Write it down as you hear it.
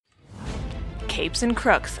Capes and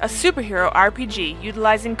Crooks, a superhero RPG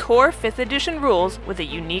utilizing core 5th edition rules with a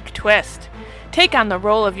unique twist. Take on the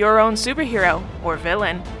role of your own superhero, or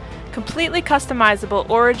villain. Completely customizable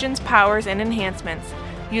origins, powers, and enhancements.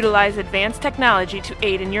 Utilize advanced technology to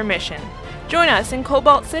aid in your mission. Join us in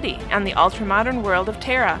Cobalt City and the ultramodern world of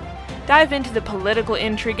Terra. Dive into the political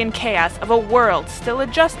intrigue and chaos of a world still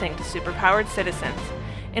adjusting to superpowered citizens.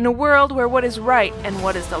 In a world where what is right and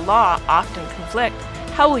what is the law often conflict,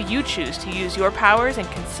 how will you choose to use your powers and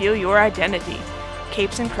conceal your identity?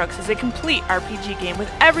 Capes and Crooks is a complete RPG game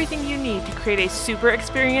with everything you need to create a super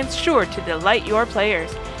experience sure to delight your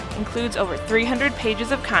players. Includes over 300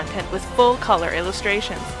 pages of content with full color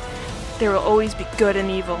illustrations. There will always be good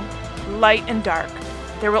and evil, light and dark.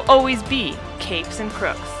 There will always be Capes and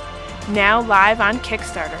Crooks. Now live on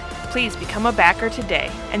Kickstarter. Please become a backer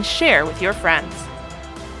today and share with your friends.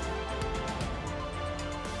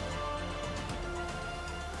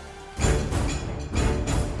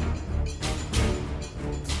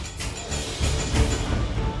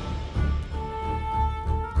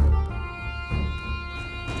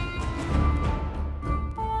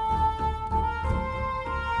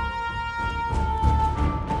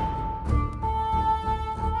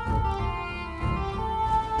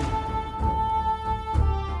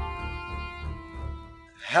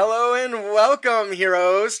 Hello and welcome,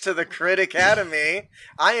 heroes, to the Crit Academy.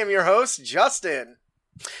 I am your host, Justin.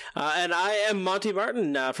 And I am Monty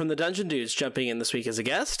Martin from the Dungeon Dudes, jumping in this week as a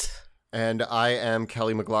guest. And I am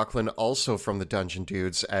Kelly McLaughlin, also from the Dungeon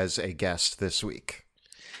Dudes, as a guest this week.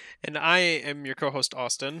 And I am your co-host,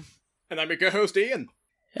 Austin. And I'm your co-host, Ian.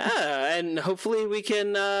 Yeah, and hopefully we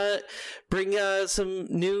can bring some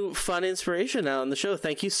new fun inspiration out on the show.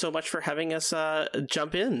 Thank you so much for having us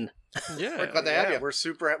jump in. Yeah, we're glad to have you. We're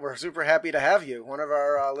super happy to have you. One of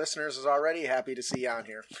our listeners is already happy to see you on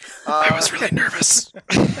here. I was really nervous.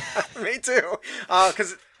 Me too,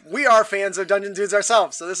 because we are fans of Dungeon Dudes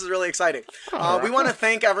ourselves, so this is really exciting. We want to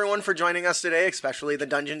thank everyone for joining us today, especially the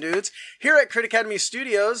Dungeon Dudes, here at Crit Academy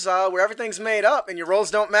Studios, where everything's made up and your roles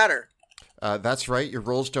don't matter. That's right, your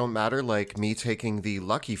roles don't matter, like me taking the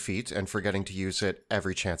lucky feat and forgetting to use it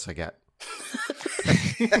every chance I get.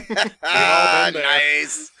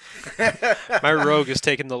 Nice. My rogue has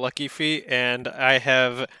taken the lucky feat, and I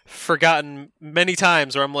have forgotten many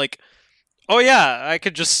times where I'm like, oh yeah, I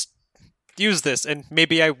could just use this, and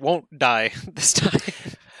maybe I won't die this time.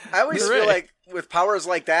 I always feel like with powers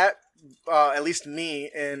like that, at least me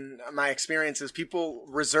in my experiences, people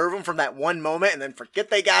reserve them from that one moment and then forget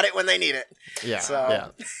they got it when they need it. Yeah.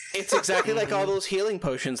 So It's exactly like all those healing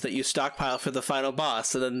potions that you stockpile for the final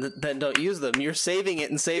boss and then don't use them. You're saving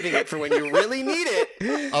it for when you really need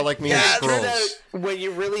it. Oh, like me and scrolls. When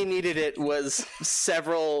you really needed it was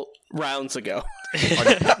several rounds ago.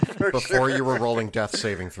 Before you were rolling death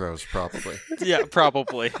saving throws, probably. Yeah,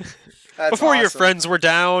 probably. that's Before your awesome. friends were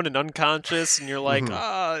down and unconscious, and you're like,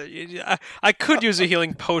 I could use a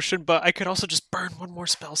healing potion, but I could also just burn one more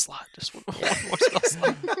spell slot. Just one more spell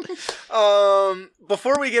slot.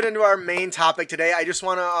 Before we get into our main topic today, I just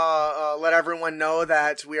want to let everyone know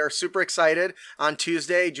that we are super excited. On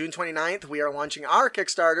Tuesday, June 29th, we are launching our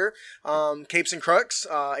Kickstarter, Capes and Crooks,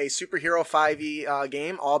 a superhero 5e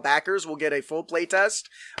game. All backers will get a full playtest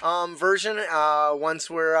version once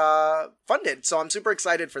we're funded. So I'm super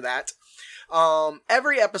excited for that.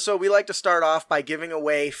 Every episode, we like to start off by giving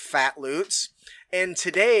away fat loots. And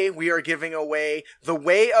today, we are giving away the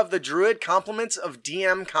Way of the Druid Compliments of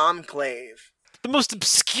DM Conclave. The most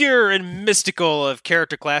obscure and mystical of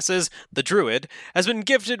character classes, the Druid, has been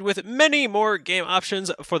gifted with many more game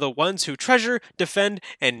options for the ones who treasure, defend,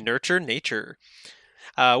 and nurture nature.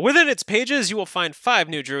 Within its pages, you will find 5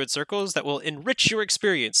 new Druid circles that will enrich your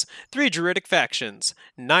experience, 3 Druidic factions,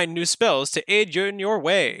 9 new spells to aid you in your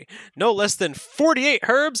way, no less than 48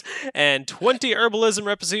 herbs, and 20 herbalism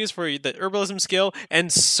recipes for the herbalism skill,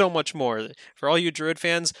 and so much more. For all you Druid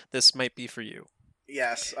fans, this might be for you.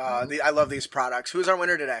 Yes, I love these products. Who's our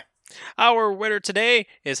winner today? Our winner today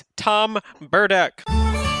is Tom Burdick.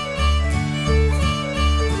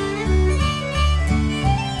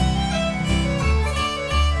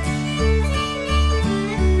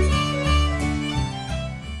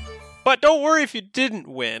 But don't worry if you didn't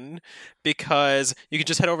win, because you can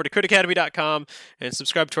just head over to critacademy.com and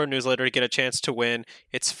subscribe to our newsletter to get a chance to win.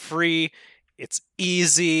 It's free. It's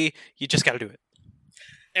easy. You just got to do it.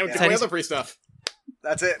 And we give away other free stuff.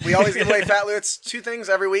 That's it. We always give away fat loots, 2 things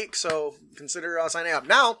every week, so consider signing up.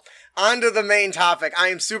 Now, on to the main topic. I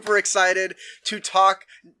am super excited to talk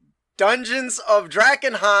Dungeons of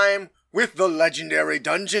Drakkenheim with the legendary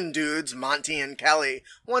Dungeon Dudes, Monty and Kelly.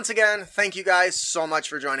 Once again, thank you guys so much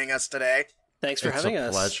for joining us today. Thanks for having us.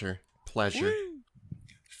 It's a Pleasure.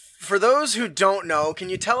 For those who don't know, can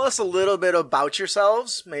you tell us a little bit about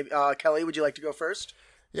yourselves? Maybe Kelly, would you like to go first?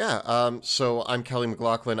 Yeah, so I'm Kelly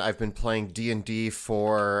McLaughlin. I've been playing D&D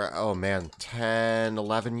for, 10,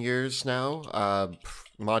 11 years now.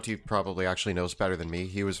 Monty probably actually knows better than me.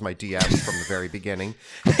 He was my DM from the very beginning.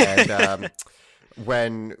 And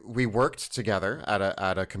when we worked together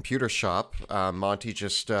at a computer shop, Monty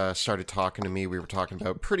just started talking to me. We were talking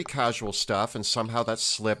about pretty casual stuff, and somehow that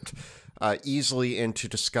slipped easily into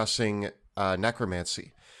discussing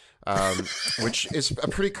necromancy. Which is a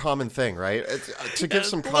pretty common thing, right? To give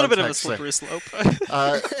some context, a little bit of a slippery slope.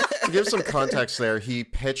 To give some context there, he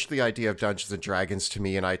pitched the idea of Dungeons and Dragons to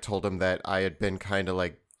me, and I told him that I had been kind of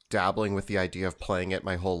like dabbling with the idea of playing it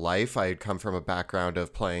my whole life. I had come from a background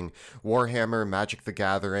of playing Warhammer, Magic the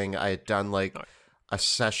Gathering. I had done like a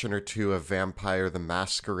session or two of Vampire the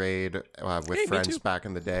Masquerade with friends back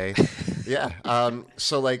in the day. Yeah.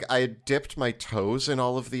 So like I dipped my toes in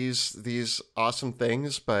all of these awesome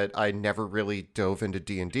things, but I never really dove into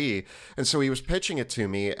D&D. And so he was pitching it to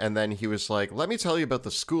me, and then he was like, let me tell you about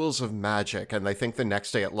the schools of magic. And I think the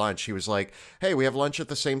next day at lunch, he was like, hey, we have lunch at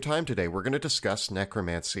the same time today. We're going to discuss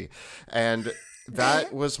necromancy. And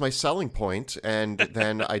that was my selling point. And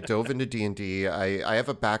then I dove into D&D. I have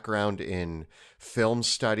a background in film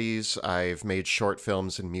studies. I've made short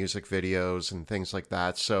films and music videos and things like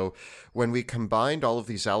that. So when we combined all of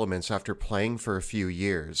these elements after playing for a few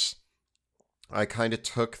years, I kind of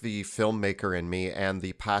took the filmmaker in me and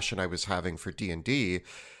the passion I was having for D&D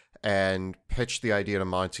and pitched the idea to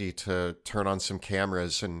Monty to turn on some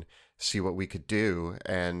cameras and see what we could do.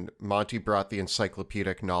 And Monty brought the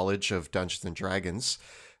encyclopedic knowledge of Dungeons and Dragons,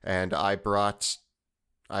 and I brought,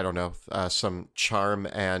 some charm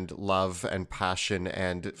and love and passion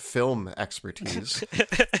and film expertise.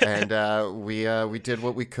 And we did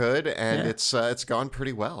what we could, and it's gone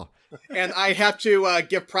pretty well. And I have to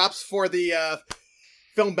give props for the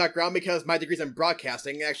film background, because my degree's in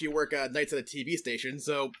broadcasting. I actually work nights at a TV station,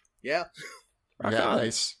 so yeah.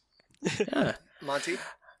 Nice. Yeah. Monty?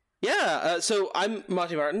 Yeah, so I'm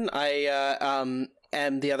Monty Martin. I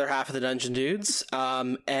am the other half of the Dungeon Dudes.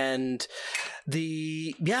 And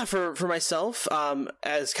for myself,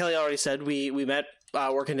 as Kelly already said, we met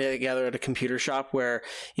working together at a computer shop where,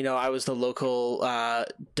 I was the local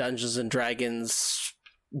Dungeons and Dragons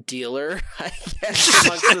dealer, I guess,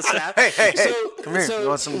 amongst the staff. Hey, come here. You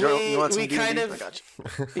want some D&D? I got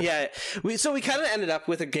you. Yeah, we kind of ended up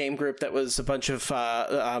with a game group that was a bunch of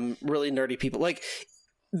really nerdy people. Like,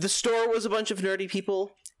 the store was a bunch of nerdy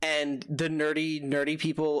people, and the nerdy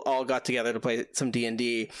people all got together to play some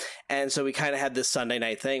D&D. And so we kind of had this Sunday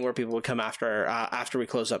night thing where people would come after we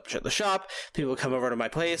closed up the shop. People would come over to my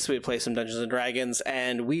place. We'd play some Dungeons and Dragons,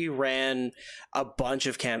 and we ran a bunch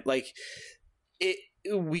of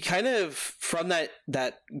we kind of, from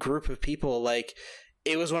that group of people, like,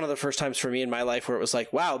 it was one of the first times for me in my life where it was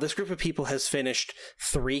like, wow, this group of people has finished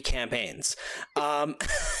 3 campaigns.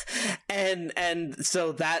 And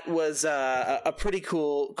so that was a pretty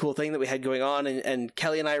cool thing that we had going on. And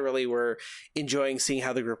Kelly and I really were enjoying seeing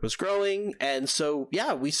how the group was growing. And so,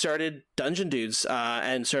 yeah, we started Dungeon Dudes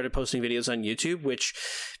and started posting videos on YouTube, which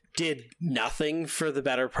did nothing for the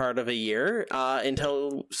better part of a year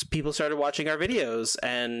until people started watching our videos,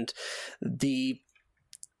 and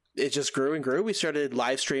it just grew and grew. We started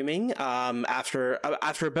live streaming after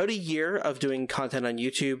about a year of doing content on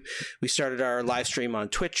YouTube. We started our live stream on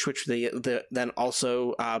Twitch, which they then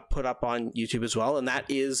also put up on YouTube as well, and that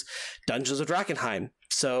is Dungeons of Drakkenheim.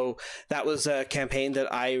 So that was a campaign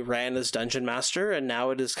that I ran as Dungeon Master, and now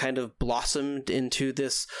it has kind of blossomed into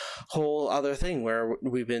this whole other thing where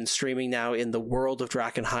we've been streaming now in the world of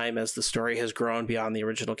Drakkenheim as the story has grown beyond the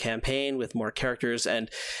original campaign with more characters and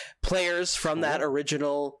players from that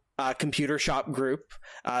original computer shop group.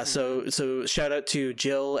 So shout out to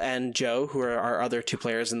Jill and Joe, who are our other 2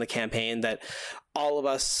 players in the campaign, that all of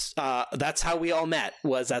us, that's how we all met,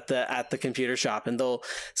 was at the computer shop. And though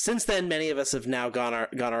since then many of us have now gone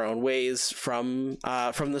our own ways from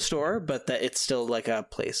the store, but that it's still like a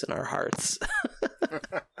place in our hearts.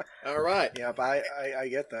 All right. Yep, I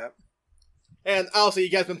get that. And also,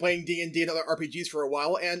 you guys have been playing D&D and other RPGs for a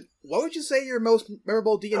while, and what would you say your most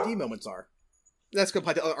memorable D&D moments are? That's going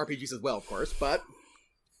to apply to other RPGs as well, of course, but...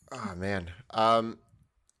 Oh, man. All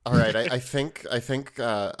right, I think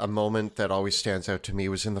a moment that always stands out to me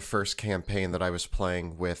was in the first campaign that I was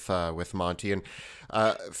playing with Monty. And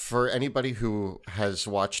for anybody who has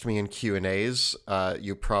watched me in Q&As,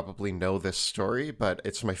 you probably know this story, but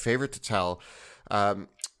it's my favorite to tell.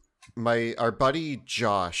 Our buddy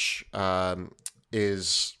Josh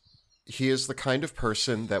he is the kind of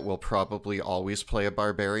person that will probably always play a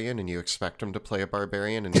barbarian, and you expect him to play a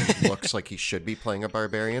barbarian, and he looks like he should be playing a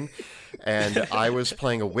barbarian. And I was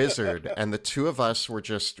playing a wizard, and the two of us were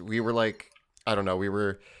we were like, I don't know, we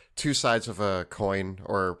were two sides of a coin,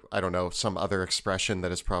 or I don't know, some other expression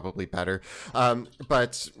that is probably better.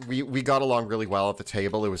 But we got along really well at the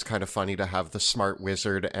table. It was kind of funny to have the smart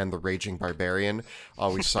wizard and the raging barbarian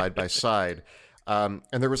always side by side. And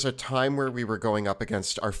there was a time where we were going up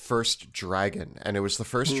against our first dragon, and it was the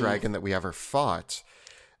first dragon that we ever fought.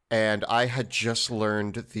 And I had just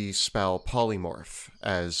learned the spell Polymorph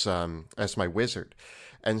as my wizard.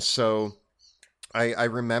 And so I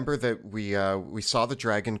remember that we saw the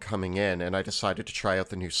dragon coming in, and I decided to try out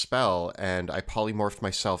the new spell, and I polymorphed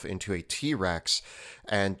myself into a T-Rex.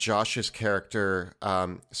 And Josh's character,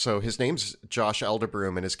 so his name's Josh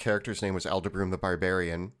Eldebroom, and his character's name was Eldebroom the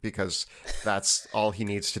Barbarian, because that's all he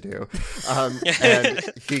needs to do. And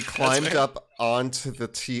he climbed up onto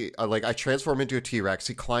the I transformed into a T-Rex.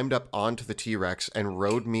 He climbed up onto the T-Rex and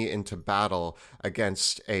rode me into battle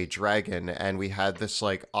against a dragon, and we had this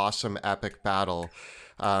like awesome epic battle.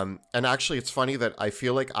 And actually, it's funny that I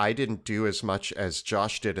feel like I didn't do as much as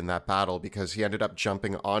Josh did in that battle, because he ended up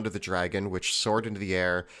jumping onto the dragon, which soared into the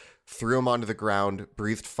air, threw him onto the ground,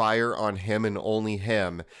 breathed fire on him and only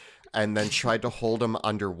him, and then tried to hold him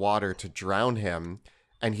underwater to drown him,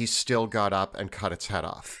 and he still got up and cut its head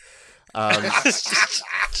off. That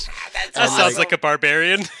sounds like a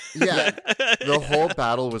barbarian. Yeah, the whole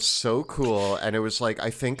battle was so cool, and it was like, I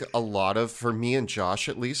think for me and Josh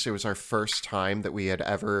at least, it was our first time that we had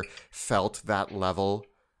ever felt that level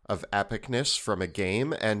of epicness from a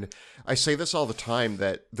game. And I say this all the time,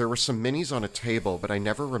 that there were some minis on a table, but I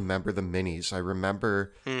never remember the minis. I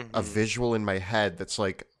remember a visual in my head that's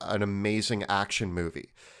like an amazing action movie.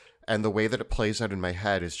 And the way that it plays out in my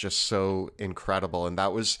head is just so incredible. And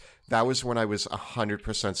that was when I was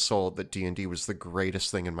 100% sold that D&D was the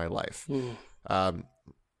greatest thing in my life.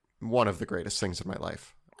 One of the greatest things in my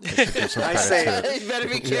life. I say You better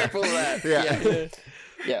be careful of that.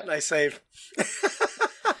 Yeah. Nice save.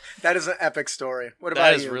 That is an epic story. What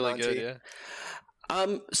about That you, is really Monty? good,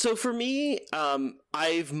 yeah. So for me,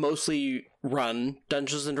 I've mostly run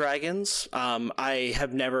Dungeons and Dragons. I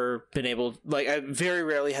have never been able, I very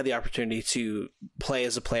rarely had the opportunity to play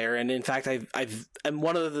as a player, and in fact, I'm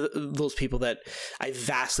one of those people that I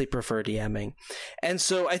vastly prefer DMing, and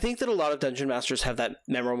so I think that a lot of dungeon masters have that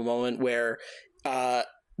memorable moment where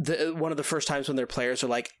one of the first times when their players are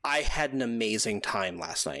like, I had an amazing time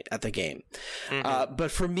last night at the game. But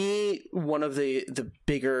for me, one of the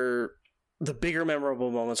bigger memorable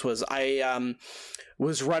moments was I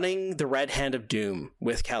was running the Red Hand of Doom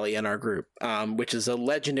with Kelly in our group, which is a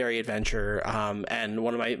legendary adventure and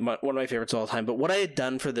one of my favorites of all time. But what I had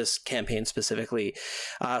done for this campaign specifically,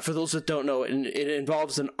 for those that don't know, it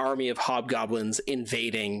involves an army of hobgoblins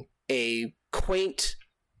invading a quaint,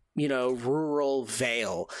 rural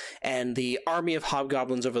vale, and the army of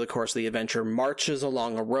hobgoblins over the course of the adventure marches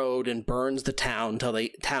along a road and burns the towns till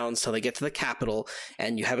they get to the capital,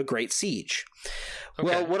 and you have a great siege. Okay.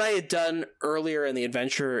 Well, what I had done earlier in the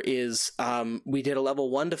adventure is we did a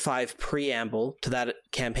level 1 to 5 preamble to that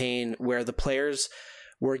campaign where the players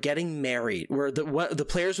were getting married, where the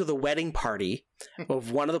players were the wedding party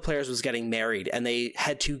of one of the players was getting married, and they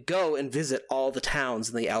had to go and visit all the towns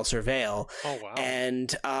in the Elser Vale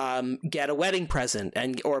and get a wedding present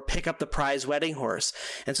or pick up the prize wedding horse.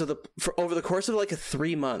 And so over the course of like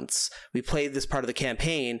 3 months, we played this part of the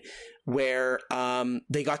campaign where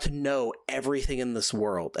they got to know everything in this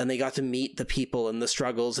world, and they got to meet the people and the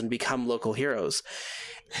struggles and become local heroes.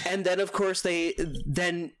 And then, of course, they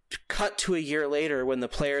then cut to a year later when the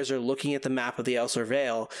players are looking at the map of the Elser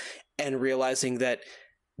Vale and realizing that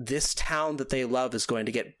this town that they love is going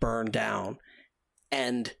to get burned down,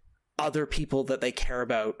 and other people that they care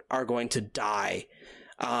about are going to die,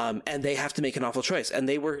 and they have to make an awful choice. And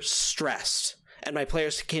they were stressed. And my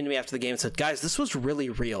players came to me after the game and said, guys, this was really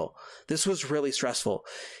real. This was really stressful.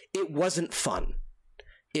 It wasn't fun.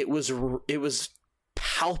 It was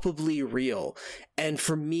palpably real. And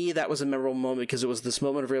for me, that was a memorable moment, because it was this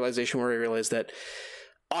moment of realization where I realized that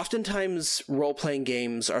oftentimes role-playing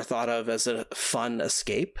games are thought of as a fun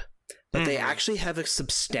escape, but they actually have a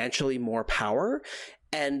substantially more power,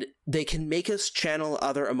 and they can make us channel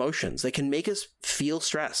other emotions. They can make us feel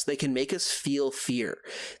stress. They can make us feel fear.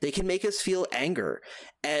 They can make us feel anger,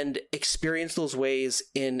 and experience those ways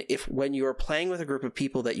when you are playing with a group of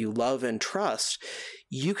people that you love and trust.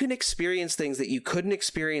 You can experience things that you couldn't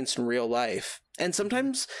experience in real life. And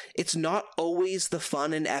sometimes it's not always the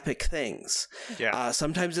fun and epic things. Yeah.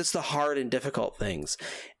 Sometimes it's the hard and difficult things.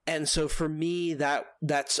 And so for me,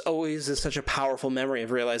 that's always such a powerful memory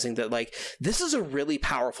of realizing that, like, this is a really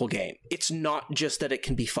powerful game. It's not just that it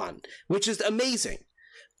can be fun, which is amazing,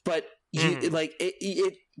 but like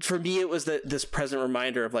it for me, it was this present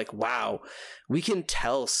reminder of like, wow, we can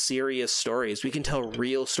tell serious stories. We can tell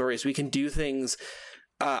real stories. We can do things.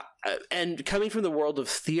 And coming from the world of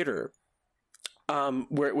theater,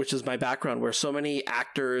 which is my background, where so many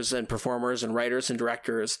actors and performers and writers and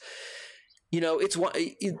directors, you know,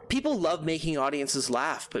 people love making audiences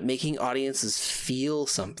laugh, but making audiences feel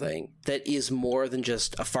something that is more than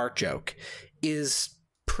just a fart joke is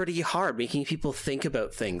pretty hard. Making people think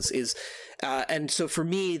about things is, and so for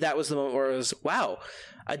me, that was the moment where it was, wow,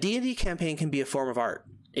 a D&D campaign can be a form of art.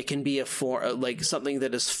 It can be like something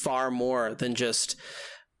that is far more than just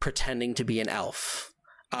pretending to be an elf.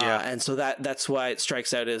 And so that's why it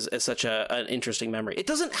strikes out as such an interesting memory. It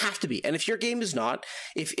doesn't have to be, and if your game is not,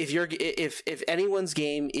 if anyone's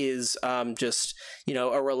game is just, you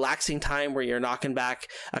know, a relaxing time where you're knocking back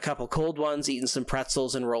a couple cold ones, eating some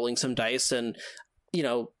pretzels, and rolling some dice, and, you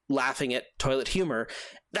know, laughing at toilet humor,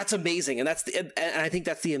 that's amazing. And and I think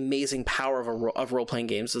that's the amazing power of role playing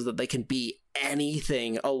games, is that they can be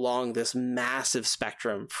anything along this massive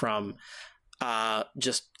spectrum, from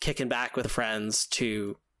just kicking back with friends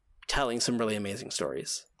to telling some really amazing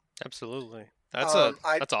stories. Absolutely. That's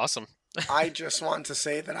awesome. I just want to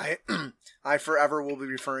say that I forever will be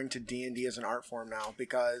referring to D&D as an art form now,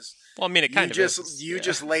 because well, I mean, it kind of is. You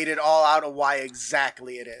just laid it all out of why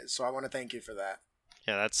exactly it is. So I want to thank you for that.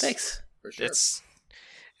 Yeah, thanks. For sure. It's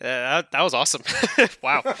that was awesome.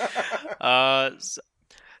 Wow.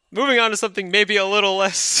 Moving on to something maybe a little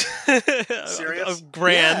less serious,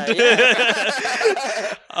 grand.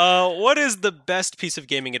 Yeah. What is the best piece of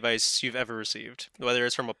gaming advice you've ever received? Whether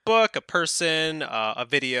it's from a book, a person, a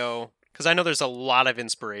video, because I know there's a lot of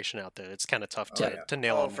inspiration out there. It's kind of tough to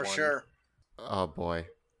nail on for one. sure. Oh boy.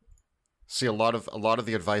 See, a lot of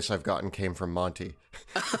the advice I've gotten came from Monty.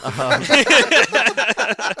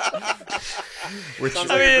 Which sounds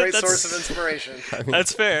like a great source of inspiration. I mean,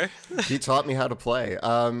 that's fair. He taught me how to play.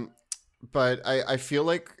 But I feel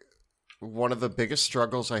like one of the biggest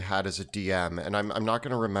struggles I had as a DM, and I'm not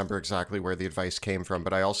going to remember exactly where the advice came from,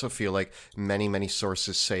 but I also feel like many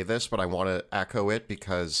sources say this, but I want to echo it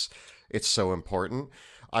because it's so important.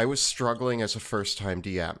 I was struggling as a first-time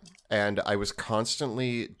DM, and I was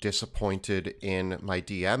constantly disappointed in my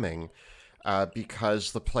DMing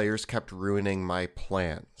because the players kept ruining my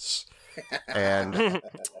plans. And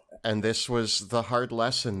this was the hard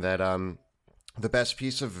lesson that the best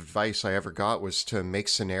piece of advice I ever got was to make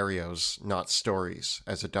scenarios, not stories,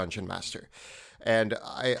 as a dungeon master. And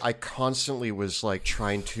I constantly was like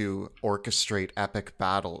trying to orchestrate epic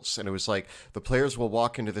battles. And it was like, the players will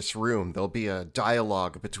walk into this room, there'll be a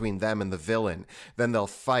dialogue between them and the villain. Then they'll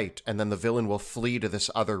fight, and then the villain will flee to this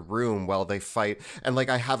other room while they fight. And like,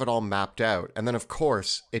 I have it all mapped out. And then of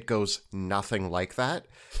course, it goes nothing like that.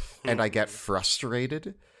 And I get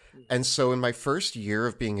frustrated. And so in my first year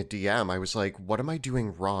of being a DM, I was like, what am I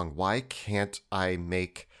doing wrong? Why can't I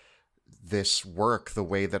make this work the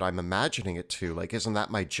way that I'm imagining it to? Like, isn't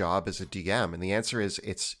that my job as a DM? And the answer is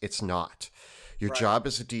it's not. Your job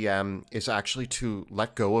as a DM is actually to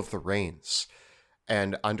let go of the reins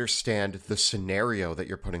and understand the scenario that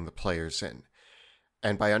you're putting the players in.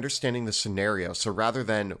 And by understanding the scenario, so rather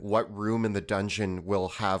than what room in the dungeon will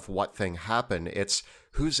have what thing happen, it's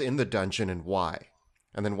who's in the dungeon and why.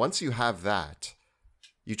 And then once you have that,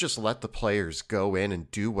 you just let the players go in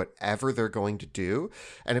and do whatever they're going to do.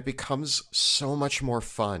 And it becomes so much more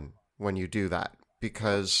fun when you do that,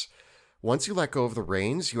 because once you let go of the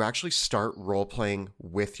reins, you actually start role-playing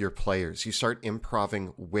with your players. You start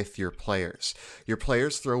improvising with your players. Your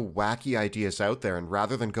players throw wacky ideas out there, and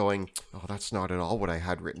rather than going, oh, that's not at all what I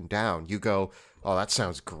had written down, you go, oh, that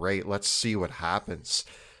sounds great. Let's see what happens.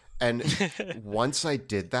 And once I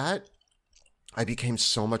did that, I became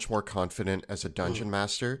so much more confident as a dungeon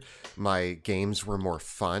master. My games were more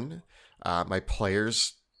fun. My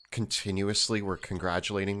players continuously were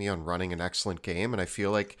congratulating me on running an excellent game, and I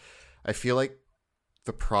feel like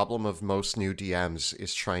the problem of most new DMs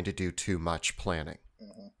is trying to do too much planning.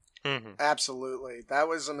 Mm-hmm. Absolutely. That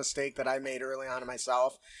was a mistake that I made early on in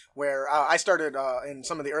myself, where I started in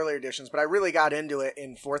some of the earlier editions, but I really got into it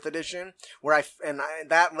in 4th edition, where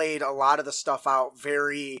that laid a lot of the stuff out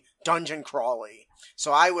very dungeon crawly.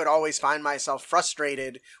 So I would always find myself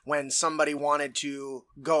frustrated when somebody wanted to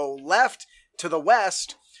go left to the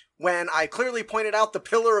west, when I clearly pointed out the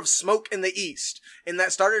pillar of smoke in the east, and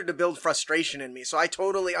that started to build frustration in me. So I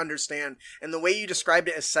totally understand. And the way you described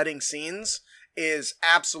it as setting scenes is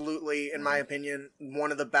absolutely, in my opinion, one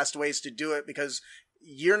of the best ways to do it, because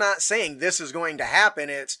you're not saying this is going to happen.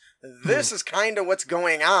 It's this is kind of what's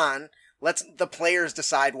going on. Let's the players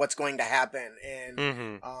decide what's going to happen.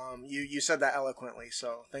 And you said that eloquently,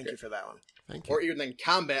 so thank you for that one. Thank you. Or even in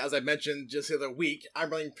combat, as I mentioned just the other week, I'm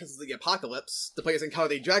running Princess of the Apocalypse. The players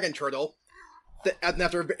encounter a dragon turtle, and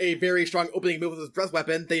after a very strong opening move with his breath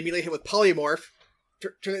weapon, they immediately hit with Polymorph,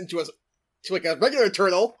 turn it into like a regular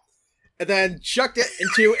turtle, and then chucked it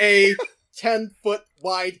into a 10-foot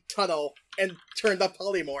wide tunnel and turned the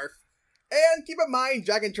Polymorph. And keep in mind,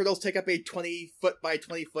 dragon turtles take up a 20-foot by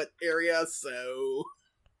 20-foot area, so...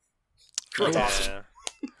 That's awesome.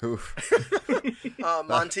 Oof.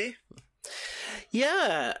 Monty?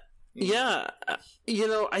 Yeah.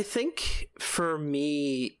 I think for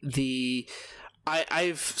me,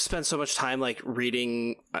 I've spent so much time like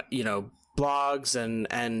reading, blogs and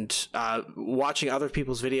watching other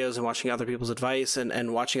people's videos and watching other people's advice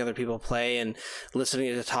and watching other people play and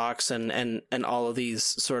listening to talks and all of these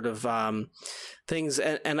sort of things.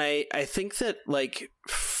 And I think that like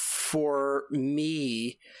for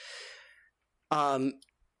me,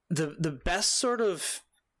 the best sort of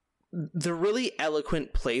the really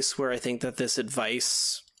eloquent place where I think that this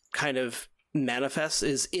advice kind of manifests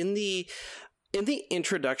is in the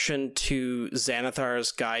introduction to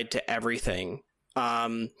Xanathar's Guide to Everything.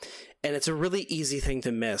 And it's a really easy thing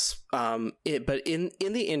to miss. But in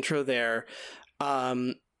the intro there,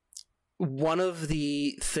 one of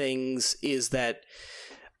the things is that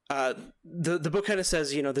the book kind of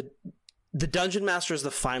says, the Dungeon Master is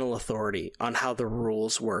the final authority on how the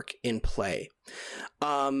rules work in play.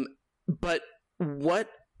 But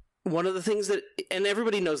one of the things that, and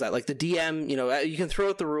everybody knows that, like the DM, you can throw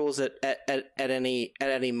out the rules at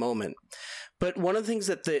any moment. But one of the things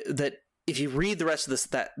that if you read the rest of this,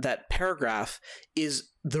 that paragraph is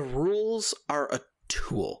the rules are a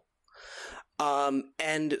tool.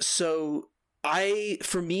 And so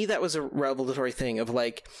for me, that was a revelatory thing of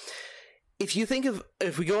like, if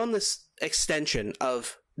we go on this extension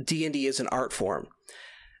of D&D as an art form,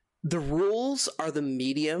 the rules are the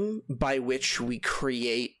medium by which we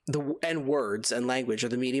create and words and language are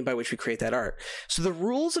the medium by which we create that art. So the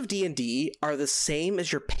rules of D&D are the same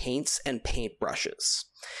as your paints and paintbrushes.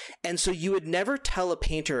 And so you would never tell a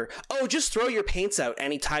painter, oh, just throw your paints out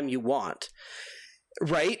anytime you want.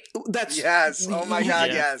 Right? Yes. Oh my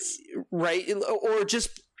God, yes. Right? Or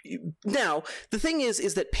just... Now, the thing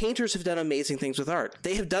is that painters have done amazing things with art.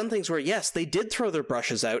 They have done things where, yes, they did throw their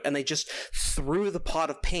brushes out and they just threw the pot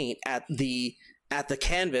of paint at the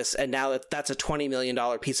canvas, and now that's a $20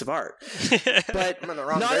 million piece of art. But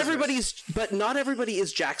not everybody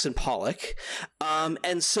is Jackson Pollock.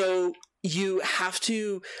 And so you have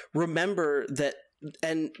to remember that.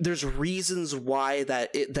 And there's reasons why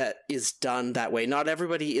that is done that way. Not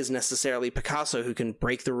everybody is necessarily Picasso who can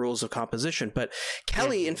break the rules of composition. But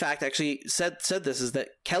Kelly, in fact, actually said this, is that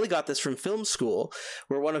Kelly got this from film school,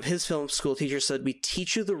 where one of his film school teachers said, we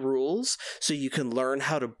teach you the rules so you can learn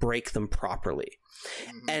how to break them properly.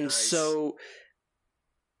 And so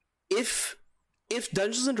if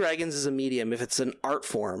Dungeons and Dragons is a medium, if it's an art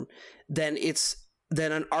form, then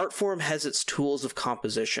an art form has its tools of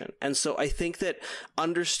composition. And so I think that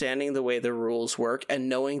understanding the way the rules work and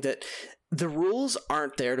knowing that the rules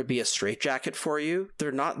aren't there to be a straitjacket for you,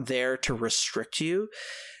 they're not there to restrict you.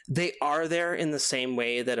 They are there in the same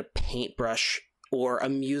way that a paintbrush or a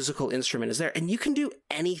musical instrument is there. And you can do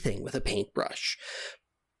anything with a paintbrush.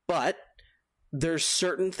 But there's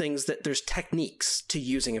certain things there's techniques to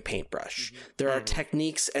using a paintbrush. There are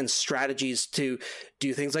techniques and strategies to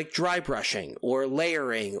do things like dry brushing or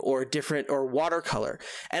layering or watercolor.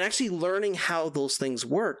 And actually learning how those things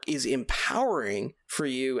work is empowering for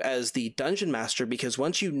you as the dungeon master, because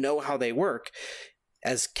once you know how they work,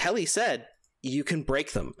 as Kelly said, you can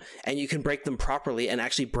break them, and you can break them properly and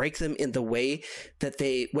actually break them in the way that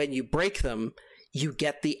when you break them, you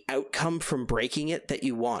get the outcome from breaking it that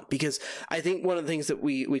you want. Because I think one of the things that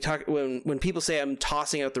we talk, when people say I'm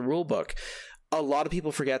tossing out the rule book, a lot of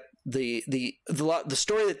people forget the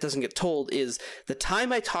story that doesn't get told is the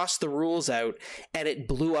time I tossed the rules out and it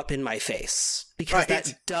blew up in my face. Because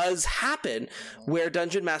that does happen, where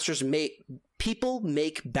dungeon masters people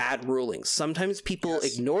make bad rulings. Sometimes people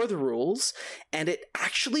ignore the rules, and it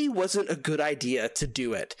actually wasn't a good idea to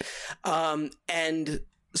do it. And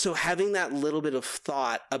so having that little bit of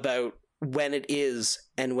thought about when it is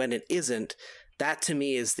and when it isn't, that to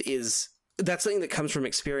me is that's something that comes from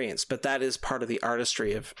experience, but that is part of the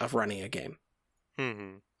artistry of running a game.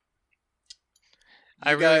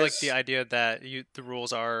 I really like the idea that the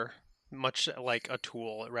rules are much like a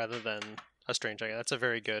tool rather than a straitjacket. That's a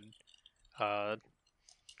very good, I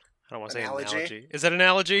don't want to say analogy. Is that an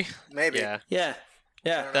analogy? Maybe. Yeah. Yeah.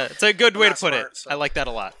 Yeah. That's a good way to not put smart, it. so. I like that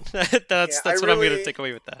a lot. that's I what I'm going to really- take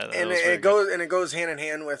away with that. That And was very it goes hand in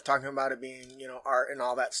hand with talking about it being art and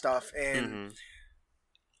all that stuff. good. And Mhm.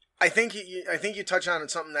 I think you touch on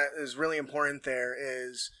something that is really important. There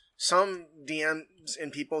is some DMs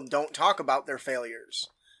and people don't talk about their failures,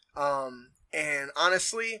 and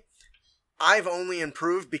honestly, I've only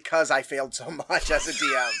improved because I failed so much as a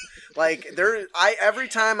DM. Like every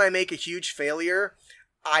time I make a huge failure,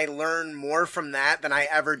 I learn more from that than I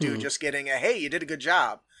ever do just getting a hey, you did a good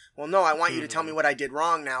job. Well, no, I want you to tell me what I did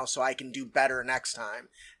wrong now so I can do better next time.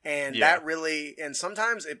 And Yeah. that really, and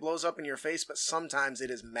sometimes it blows up in your face, but sometimes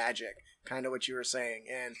it is magic, kind of what you were saying.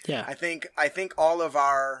 And Yeah. I think all of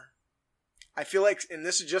I feel like, and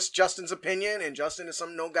this is just Justin's opinion, and Justin is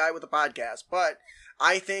no guy with a podcast, but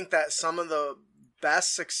I think that some of the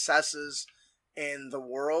best successes in the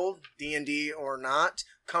world, D&D or not,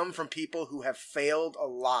 come from people who have failed a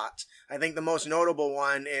lot. I think the most notable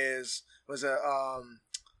one was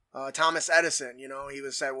Thomas Edison. He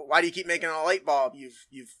was said, well, "Why do you keep making a light bulb?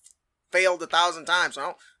 You've failed 1,000 times."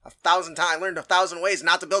 Well, 1,000 times. I learned 1,000 ways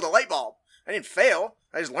not to build a light bulb. I didn't fail.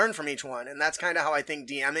 I just learned from each one, and that's kind of how I think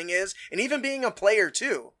DMing is, and even being a player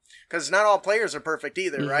too, because not all players are perfect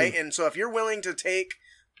either, right? And so if you're willing to take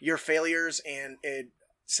your failures and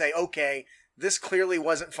say, okay, this clearly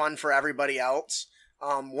wasn't fun for everybody else.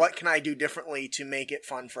 What can I do differently to make it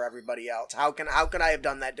fun for everybody else? How can I have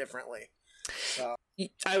done that differently? So.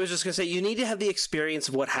 I was just going to say, you need to have the experience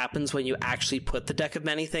of what happens when you actually put the deck of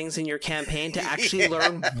many things in your campaign to actually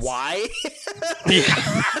learn why.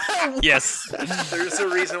 Yes. There's a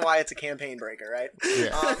reason why it's a campaign breaker, right?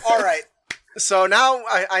 Yeah. All right. So now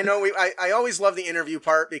I know I always love the interview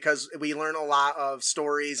part because we learn a lot of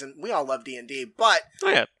stories, and we all love D&D, but Oh,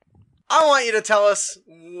 yeah. I want you to tell us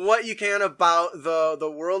what you can about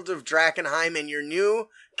the world of Drakkenheim and your new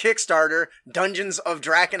Kickstarter, Dungeons of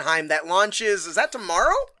Drakkenheim, that launches. Is that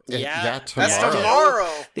tomorrow? Yeah. tomorrow. That's tomorrow.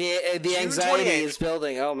 The anxiety 28th. is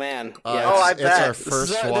building. Oh man. I It's bet. our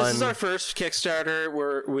first one. This is our first Kickstarter.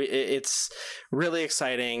 It's really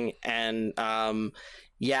exciting, and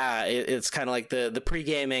it's kind of like the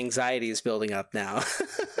pregame anxiety is building up now.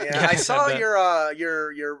 Yeah, I saw bet.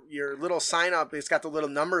 your little sign up. It's got the little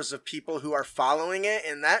numbers of people who are following it,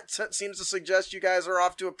 and that seems to suggest you guys are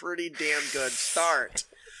off to a pretty damn good start.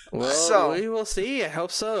 Well, So- we will see. I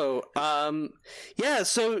hope so.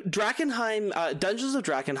 So Drakkenheim, Dungeons of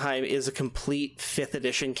Drakkenheim is a complete 5th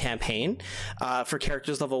edition campaign for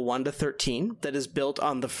characters level 1 to 13 that is built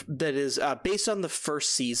on based on the first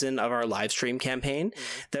season of our live stream campaign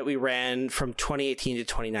that we ran from 2018 to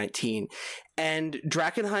 2019. And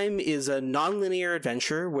Drakkenheim is a non-linear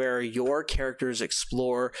adventure where your characters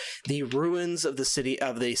explore the ruins of the city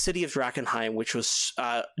of Drakkenheim, which was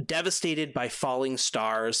devastated by falling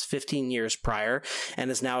stars 15 years prior,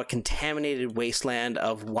 and is now a contaminated wasteland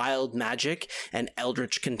of wild magic and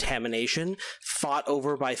eldritch contamination, fought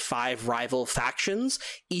over by 5 rival factions,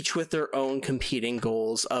 each with their own competing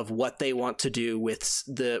goals of what they want to do with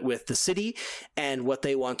the city and what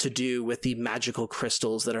they want to do with the magical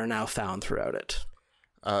crystals that are now found throughout it.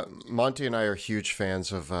 Monty and I are huge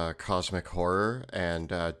fans of cosmic horror and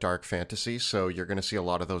dark fantasy, so you're going to see a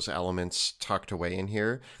lot of those elements tucked away in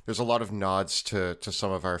here. There's a lot of nods to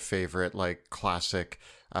some of our favorite, like, classic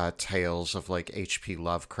tales of, like, H.P.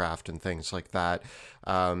 Lovecraft and things like that,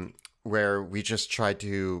 where we just tried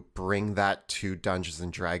to bring that to Dungeons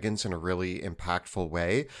and Dragons in a really impactful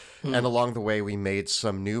way. And along the way, we made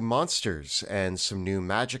some new monsters and some new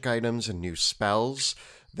magic items and new spells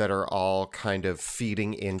that are all kind of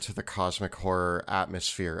feeding into the cosmic horror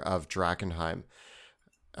atmosphere of Drakkenheim.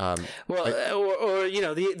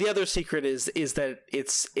 The other secret is that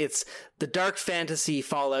it's the dark fantasy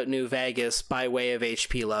Fallout New Vegas by way of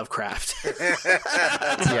H.P. Lovecraft.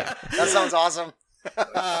 Yeah. That sounds awesome.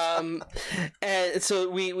 And so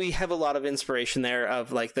we have a lot of inspiration there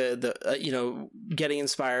of like the getting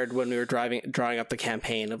inspired when we were drawing up the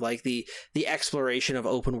campaign of like the exploration of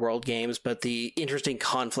open world games, but the interesting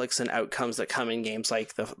conflicts and outcomes that come in games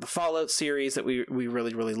like the Fallout series that we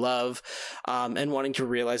really, really love, and wanting to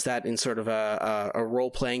realize that in sort of a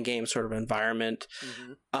role-playing game sort of environment,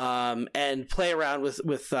 and play around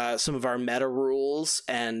with some of our meta rules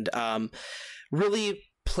and really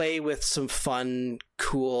play with some fun,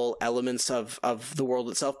 cool elements of the world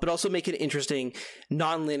itself, but also make an interesting,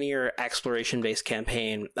 non-linear exploration-based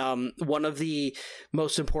campaign. One of the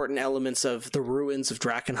most important elements of the ruins of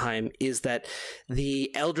Drakkenheim is that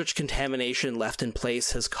the eldritch contamination left in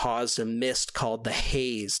place has caused a mist called the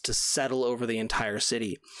Haze to settle over the entire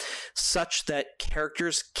city, such that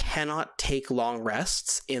characters cannot take long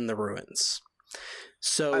rests in the ruins.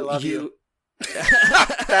 So I love you.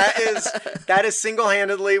 That is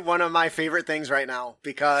single-handedly one of my favorite things right now,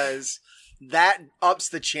 because that ups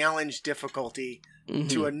the challenge difficulty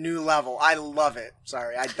to a new level. I love it.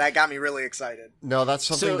 Sorry, that got me really excited. No, that's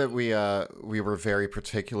something that we were very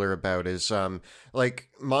particular about. Is like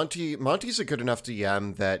Monty's a good enough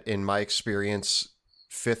DM that, in my experience,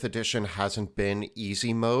 5th edition hasn't been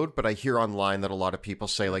easy mode, but I hear online that a lot of people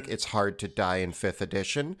say like it's hard to die in 5th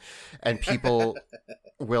edition, and people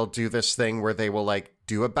will do this thing where they will like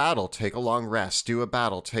do a battle, take a long rest, do a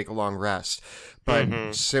battle, take a long rest.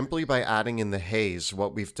 But simply by adding in the haze,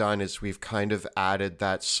 what we've done is we've kind of added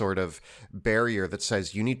that sort of barrier that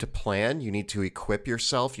says you need to plan, you need to equip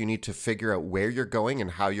yourself, you need to figure out where you're going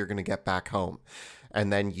and how you're going to get back home.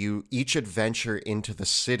 And then each adventure into the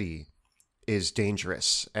city is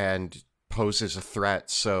dangerous and poses a threat.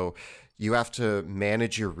 So you have to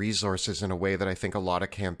manage your resources in a way that I think a lot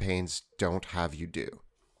of campaigns don't have you do.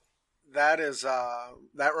 That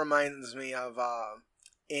reminds me of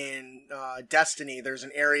in Destiny, there's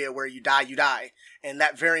an area where you die. And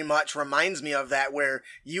that very much reminds me of that, where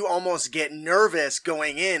you almost get nervous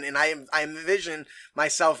going in. And I envision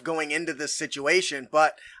myself going into this situation,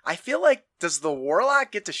 but I feel like, does the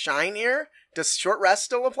Warlock get to shine here? Does short rest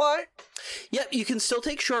still apply? Yep, you can still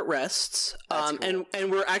take short rests, cool.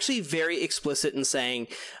 and we're actually very explicit in saying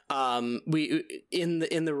we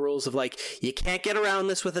in the rules of like, you can't get around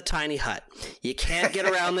this with a tiny hut, you can't get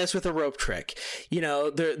around this with a rope trick. You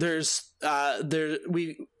know, the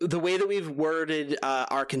way that we've worded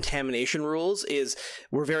our contamination rules is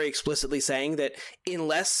we're very explicitly saying that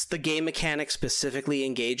unless the game mechanic specifically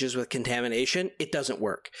engages with contamination, it doesn't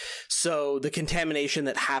work. So the contamination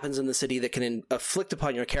that happens in the city that can afflict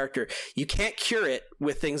upon your character, you can't cure it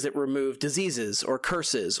with things that remove diseases or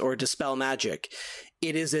curses or dispel magic.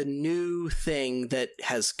 It is a new thing that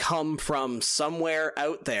has come from somewhere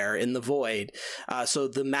out there in the void. So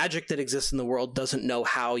the magic that exists in the world doesn't know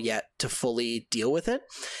how yet to fully deal with it.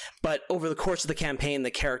 But over the course of the campaign, the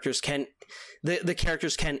characters can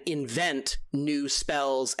invent new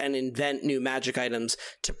spells and invent new magic items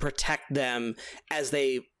to protect them as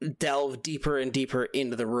they delve deeper and deeper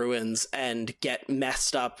into the ruins and get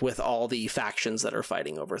messed up with all the factions that are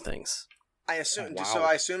fighting over things. I assume. Oh, wow. So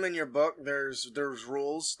I assume in your book there's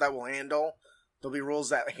rules that will handle. There'll be rules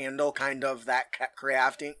that handle kind of that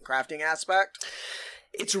crafting aspect.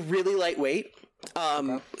 It's really lightweight.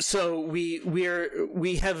 Okay. So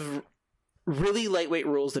we have really lightweight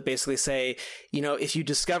rules that basically say, you know, if you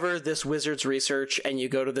discover this wizard's research and you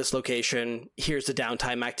go to this location, here's a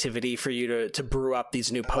downtime activity for you to brew up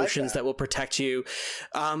these new potions that will protect you.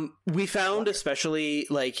 We found, especially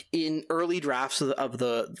like in early drafts of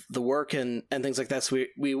the work and things like that, so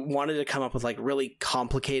we wanted to come up with like really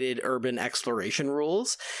complicated urban exploration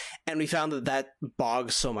rules, and we found that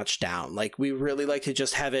bogs so much down. Like, we really like to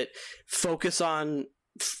just have it focus on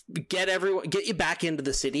get you back into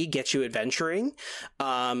the city, get you adventuring,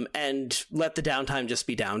 and let the downtime just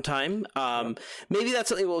be downtime. Maybe that's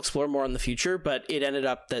something we'll explore more in the future, but it ended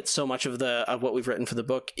up that so much of what we've written for the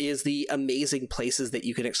book is the amazing places that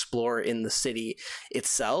you can explore in the city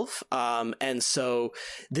itself. And so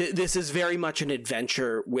this is very much an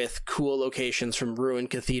adventure with cool locations, from ruined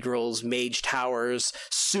cathedrals, mage towers,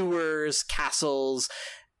 sewers, castles,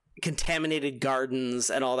 contaminated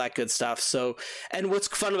gardens, and all that good stuff. So, and what's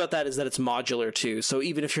fun about that is that it's modular too. So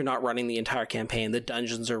even if you're not running the entire campaign, the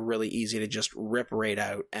dungeons are really easy to just rip right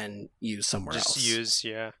out and use somewhere else.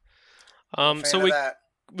 Yeah. So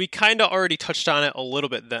we kind of already touched on it a little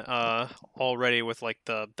bit already with like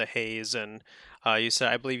the haze, and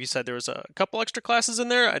I believe you said there was a couple extra classes in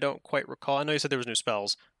there. I don't quite recall. I know you said there was new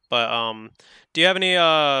spells, but do you have any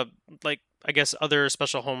I guess other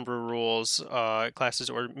special homebrew rules, classes,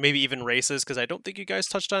 or maybe even races? Because I don't think you guys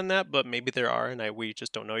touched on that, but maybe there are, and we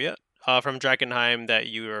just don't know yet. From Drakenheim that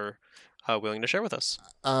you are willing to share with us.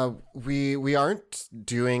 We aren't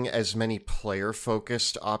doing as many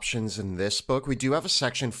player-focused options in this book. We do have a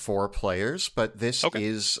section for players, but this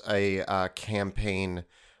is a campaign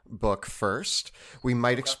book first. We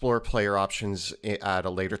might explore player options at a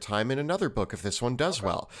later time in another book if this one does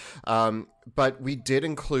well. But we did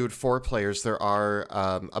include for players. There are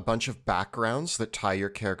a bunch of backgrounds that tie your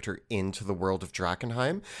character into the world of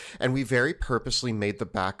Drakenheim, and we very purposely made the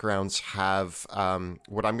backgrounds have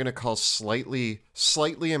what I'm going to call slightly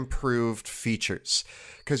improved features.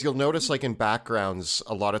 Because you'll notice, like in backgrounds,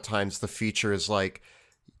 a lot of times the feature is like,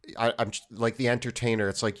 I'm like the entertainer.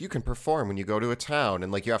 It's like you can perform when you go to a town,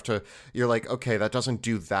 and like you're like, okay, that doesn't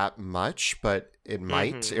do that much, but it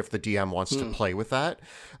might if the DM wants to play with that.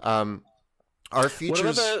 Our What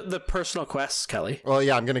features. about the personal quests, Kelly? Well,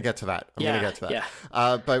 yeah, I'm going to get to that. Yeah.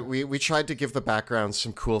 But we tried to give the backgrounds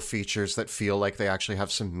some cool features that feel like they actually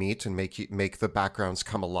have some meat and make the backgrounds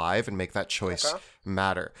come alive and make that choice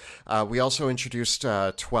matter. We also introduced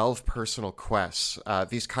 12 personal quests.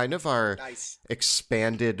 These kind of are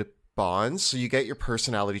expanded bonds. So you get your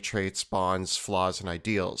personality traits, bonds, flaws, and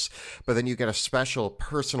ideals. But then you get a special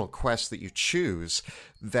personal quest that you choose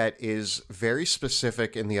that is very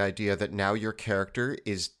specific in the idea that now your character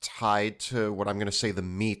is tied to what I'm going to say the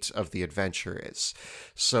meat of the adventure is.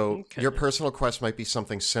 So your personal quest might be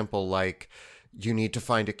something simple like you need to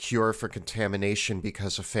find a cure for contamination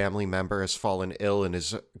because a family member has fallen ill and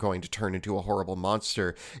is going to turn into a horrible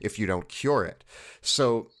monster if you don't cure it.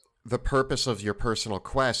 So the purpose of your personal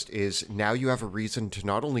quest is now you have a reason to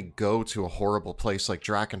not only go to a horrible place like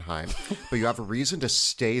Drakkenheim, but you have a reason to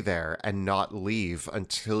stay there and not leave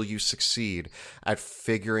until you succeed at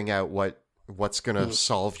figuring out what's going to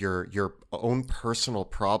solve your own personal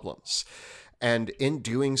problems. And in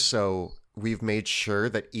doing so, we've made sure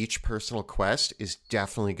that each personal quest is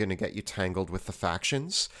definitely going to get you tangled with the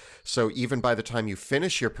factions. So even by the time you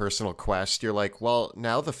finish your personal quest, you're like, well,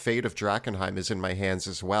 now the fate of Drakkenheim is in my hands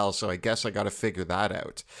as well, so I guess I got to figure that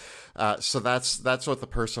out. So that's what the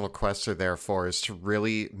personal quests are there for, is to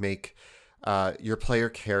really make your player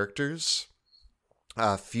characters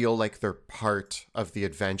feel like they're part of the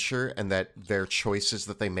adventure and that their choices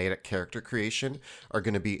that they made at character creation are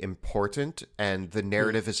going to be important and the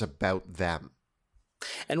narrative is about them.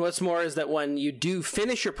 And what's more is that when you do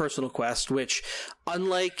finish your personal quest, which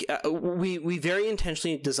unlike we very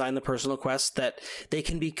intentionally design the personal quests that they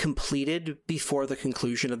can be completed before the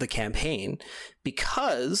conclusion of the campaign,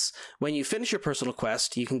 because when you finish your personal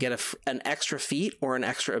quest, you can get an extra feat or an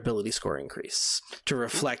extra ability score increase to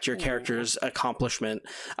reflect your character's accomplishment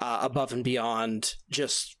above and beyond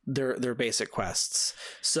just their basic quests.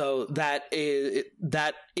 So that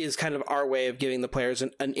is kind of our way of giving the players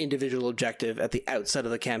an individual objective at the outset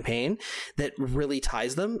of the campaign that really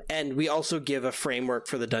ties them. And we also give a framework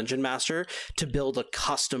for the dungeon master to build a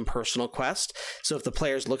custom personal quest. So if the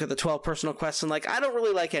players look at the 12 personal quests and like, I don't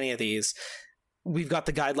really like any of these, we've got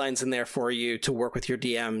the guidelines in there for you to work with your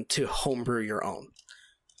DM to homebrew your own.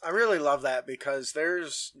 I really love that because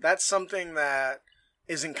that's something that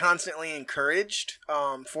isn't constantly encouraged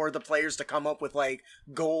for the players to come up with like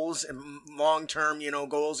goals and long-term,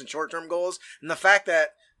 goals and short-term goals. And the fact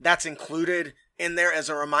that that's included in there as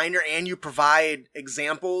a reminder and you provide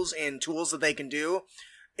examples and tools that they can do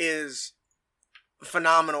is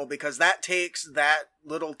phenomenal, because that takes that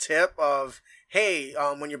little tip of, hey,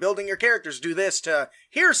 when you're building your characters, do this to,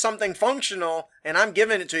 here's something functional, and I'm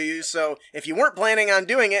giving it to you, so if you weren't planning on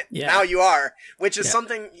doing it, now you are. Which is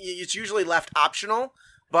something, it's usually left optional,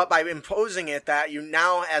 but by imposing it, that you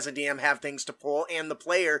now, as a DM, have things to pull, and the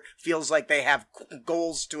player feels like they have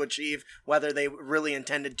goals to achieve, whether they really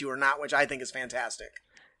intended to or not, which I think is fantastic.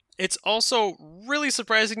 It's also really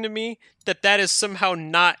surprising to me that is somehow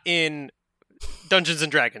not in Dungeons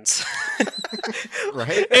and Dragons.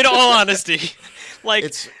 Right? In all honesty.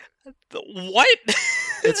 Like, what?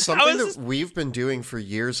 It's something that we've been doing for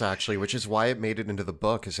years, actually, which is why it made it into the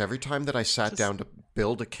book, is every time that I sat down to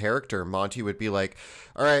build a character, Monty would be like,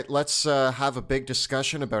 all right, let's have a big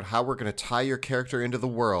discussion about how we're going to tie your character into the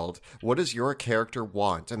world. What does your character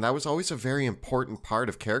want? And that was always a very important part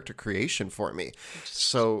of character creation for me.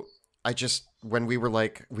 So when we were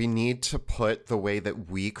like, we need to put the way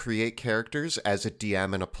that we create characters as a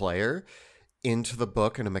DM and a player into the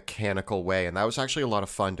book in a mechanical way. And that was actually a lot of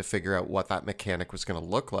fun to figure out what that mechanic was going to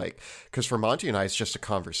look like. Because for Monty and I, it's just a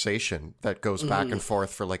conversation that goes back and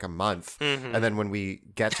forth for like a month. Mm-hmm. And then when we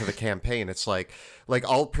get to the campaign, it's like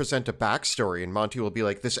I'll present a backstory and Monty will be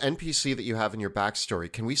like, this NPC that you have in your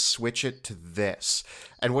backstory, can we switch it to this?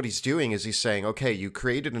 And what he's doing is he's saying, okay, you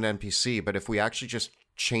created an NPC, but if we actually just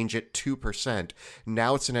change it 2%,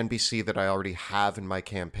 now it's an NPC that I already have in my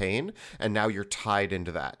campaign, and now you're tied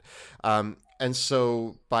into that. And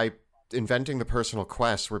so by inventing the personal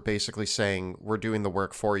quest, we're basically saying we're doing the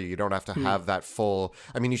work for you. You don't have to have that full...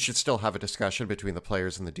 I mean, you should still have a discussion between the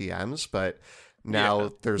players and the DMs, but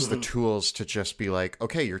now there's the tools to just be like,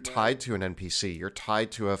 okay, you're tied to an NPC, you're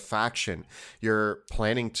tied to a faction, you're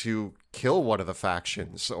planning to kill one of the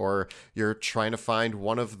factions, or you're trying to find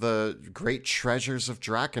one of the great treasures of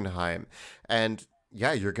Drakkenheim. And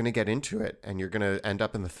yeah, you're going to get into it, and you're going to end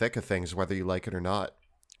up in the thick of things, whether you like it or not.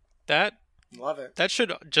 Love it. That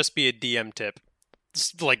should just be a DM tip.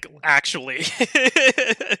 Like, actually.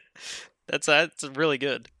 That's really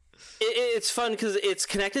good. It's fun because it's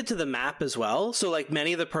connected to the map as well. So like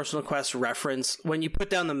many of the personal quests reference, when you put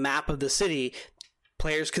down the map of the city,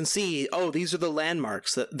 players can see, oh, these are the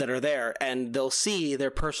landmarks that are there, and they'll see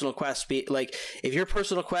their personal quest be like, if your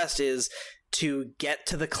personal quest is to get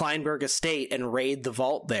to the Kleinberg estate and raid the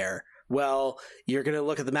vault there, well, you're going to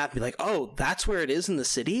look at the map and be like, oh, that's where it is in the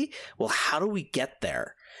city? Well, how do we get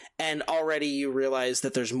there? And already you realize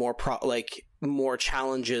that there's more more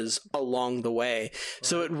challenges along the way. Right.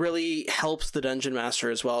 So it really helps the dungeon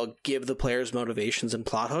master as well give the players motivations and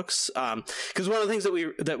plot hooks. Because one of the things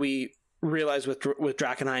that we realize with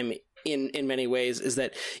Drakkenheim in many ways is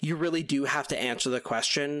that you really do have to answer the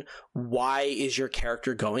question, why is your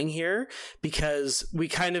character going here? Because we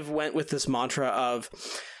kind of went with this mantra of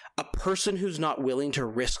a person who's not willing to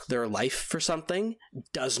risk their life for something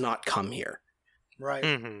does not come here. Right.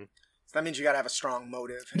 So that means you got to have a strong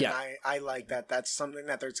motive. And yeah. I like that. That's something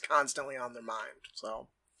that there's constantly on their mind. So,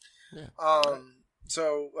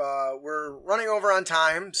 we're running over on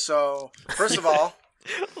time. So first of all,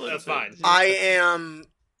 that's fine. I'm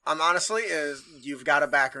honestly, you've got a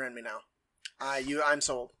backer in me now. I'm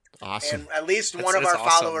sold. Awesome. And at least one of our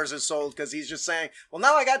followers is sold because he's just saying, well,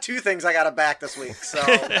 now I got 2 things I got to back this week. So,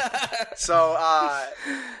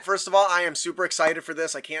 first of all, I am super excited for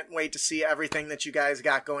this. I can't wait to see everything that you guys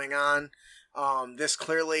got going on. This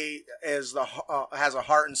clearly is has a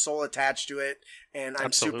heart and soul attached to it, and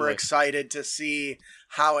I'm super excited to see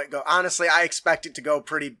how it goes. Honestly, I expect it to go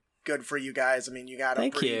pretty good for you guys. I mean, you got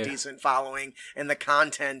a pretty decent following, and the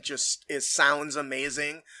content just sounds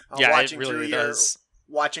amazing. It really does.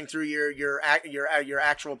 Watching through your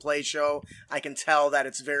actual play show, I can tell that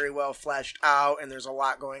it's very well fleshed out, and there's a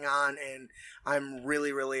lot going on, and I'm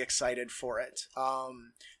really, really excited for it.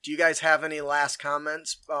 Do you guys have any last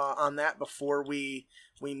comments on that before we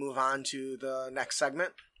move on to the next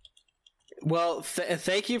segment? Well,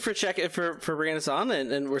 thank you for bringing us on,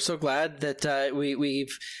 and we're so glad that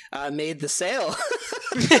we've made the sale.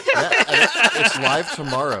 It's live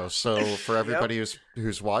tomorrow, so for everybody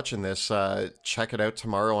who's watching this, check it out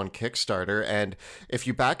tomorrow on Kickstarter. And if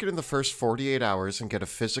you back it in the first 48 hours and get a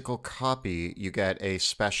physical copy, you get a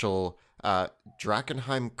special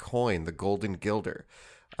Drakkenheim coin, the Golden Gilder,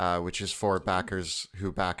 which is for backers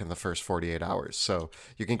who back in the first 48 hours. So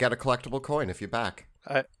you can get a collectible coin if you back.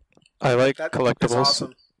 I like collectibles. That's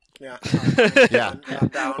awesome. Yeah. I'm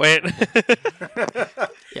down. Wait.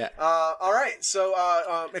 Yeah. All right. So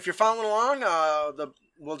if you're following along,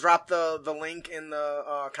 we'll drop the link in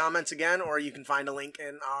the comments again, or you can find a link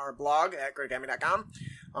in our blog at greatgaming.com.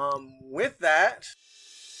 With that.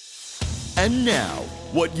 And now,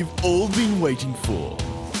 what you've all been waiting for.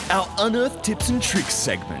 Our Unearthed Tips and Tricks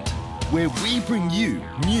segment, where we bring you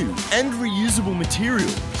new and reusable material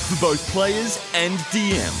for both players and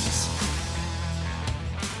DMs.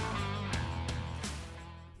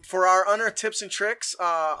 For our Unearthed Tips and Tricks,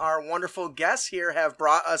 our wonderful guests here have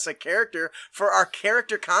brought us a character for our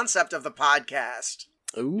character concept of the podcast.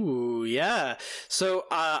 Ooh, yeah. So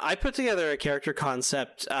I put together a character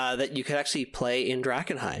concept that you could actually play in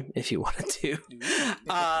Drakkenheim if you wanted to.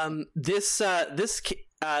 This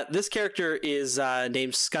character is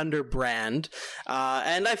named Skunder Brand,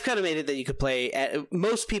 and I've kind of made it that you could play.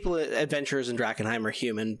 Most people, adventurers in Drakkenheim, are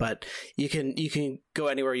human, but you can go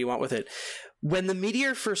anywhere you want with it. When the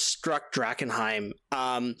meteor first struck Drakkenheim,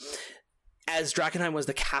 as Drakkenheim was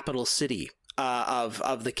the capital city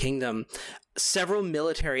of the kingdom, several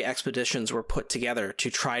military expeditions were put together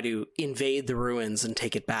to try to invade the ruins and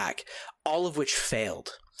take it back, all of which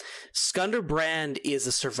failed. Skunder Brand is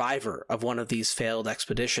a survivor of one of these failed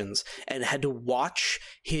expeditions and had to watch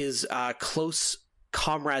his close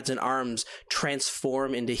comrades in arms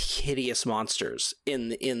transform into hideous monsters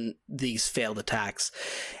in these failed attacks.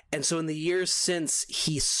 And so in the years since,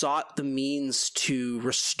 he sought the means to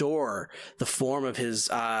restore the form of his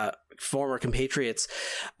former compatriots,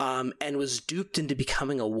 and was duped into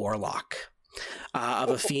becoming a warlock of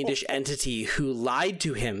a fiendish entity who lied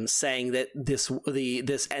to him, saying that this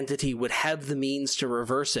entity would have the means to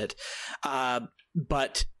reverse it,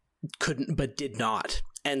 but did not.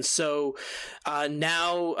 And so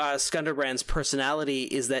now Skunderbrand's personality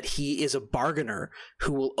is that he is a bargainer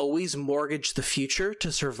who will always mortgage the future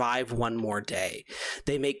to survive one more day.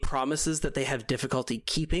 They make promises that they have difficulty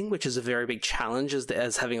keeping, which is a very big challenge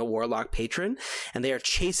as having a warlock patron, and they are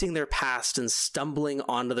chasing their past and stumbling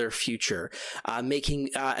onto their future, and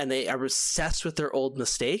they are obsessed with their old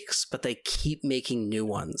mistakes, but they keep making new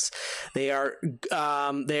ones. They are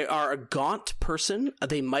a gaunt person.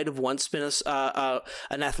 They might have once been a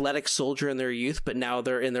an athletic soldier in their youth, but now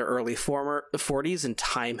they're in their early 40s and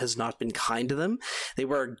time has not been kind to them. They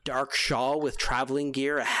wear a dark shawl with traveling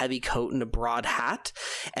gear, a heavy coat, and a broad hat,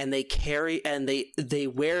 and they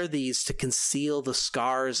wear these to conceal the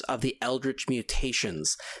scars of the eldritch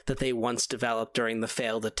mutations that they once developed during the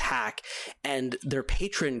failed attack. And their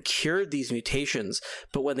patron cured these mutations,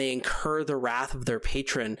 but when they incur the wrath of their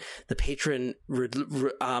patron, the patron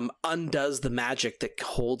undoes the magic that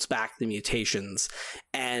holds back the mutations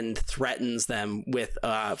and threatens them with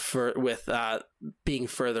being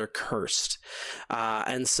further cursed.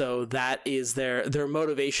 And so that is their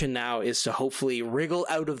motivation now, is to hopefully wriggle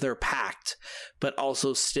out of their pact, but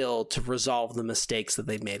also still to resolve the mistakes that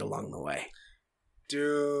they've made along the way.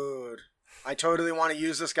 Dude, I totally want to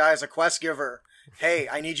use this guy as a quest giver. Hey,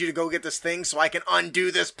 I need you to go get this thing so I can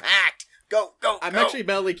undo this pact. Go. I'm actually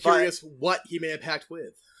mentally curious what he made a pact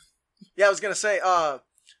with. Yeah, I was gonna say,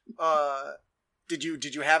 did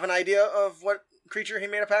you have an idea of what creature he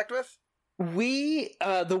made a pact with?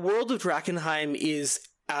 The world of Drakenheim is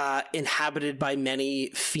inhabited by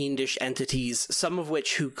many fiendish entities, some of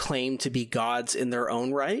which who claim to be gods in their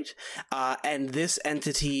own right, and this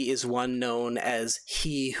entity is one known as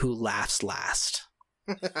He Who Laughs Last.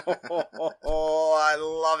 Oh, I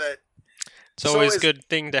love it. It's always a good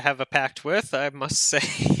thing to have a pact with, I must say.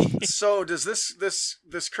 So does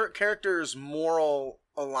this character's moral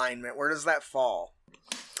alignment, where does that fall?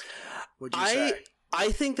 Would you say?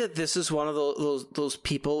 I think that this is one of those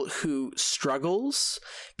people who struggles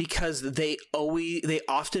because they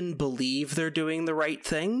often believe they're doing the right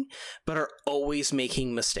thing, but are always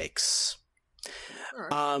making mistakes.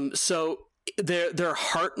 Right. So their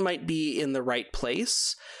heart might be in the right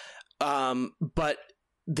place, but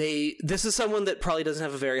this is someone that probably doesn't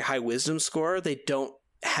have a very high wisdom score. They don't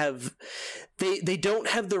have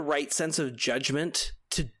the right sense of judgment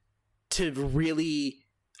to really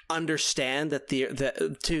understand that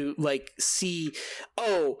to like see,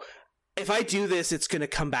 oh, if I do this, it's going to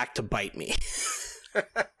come back to bite me.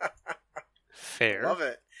 Fair. Love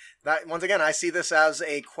it. That, once again, I see this as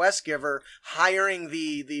a quest giver hiring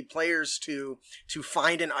the players to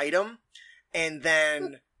find an item and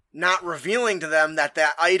then not revealing to them that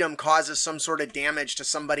item causes some sort of damage to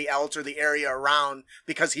somebody else or the area around,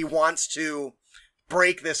 because he wants to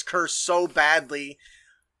break this curse so badly.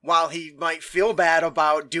 While he might feel bad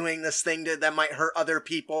about doing this thing that might hurt other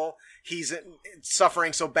people, he's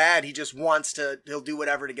suffering so bad he just he'll do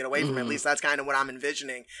whatever to get away from it. At least that's kind of what I'm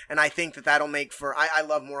envisioning. And I think that'll make for, I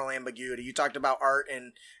love moral ambiguity. You talked about art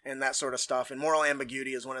and that sort of stuff, and moral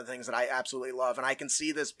ambiguity is one of the things that I absolutely love. And I can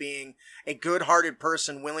see this being a good-hearted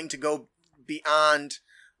person willing to go beyond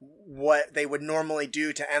what they would normally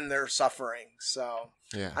do to end their suffering. So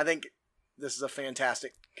yeah. I think this is a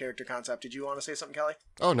fantastic character concept. Did you want to say something, Kelly?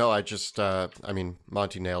 Oh, no, I just,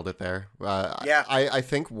 Monty nailed it there. Yeah. I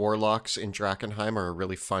think warlocks in Drakenheim are a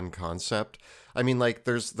really fun concept. I mean, like,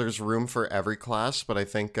 there's room for every class, but I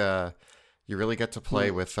think you really get to play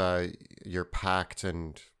with your pact,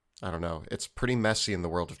 and I don't know, it's pretty messy in the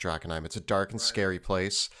world of Drakenheim. It's a dark and scary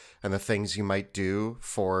place, and the things you might do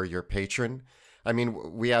for your patron. I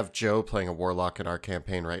mean, we have Joe playing a warlock in our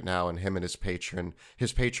campaign right now, and him and his patron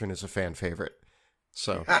is a fan favorite.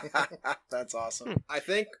 So that's awesome. I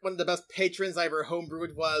think one of the best patrons I ever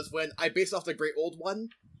homebrewed was when I based off the Great Old One,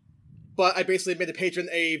 but I basically made the patron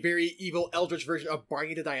a very evil eldritch version of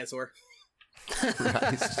Barney the Dinosaur.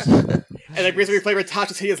 Nice. And I basically flavored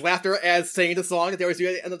Tasha's hideous laughter as saying the song that they always do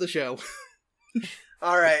at the end of the show.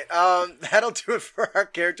 All right, that'll do it for our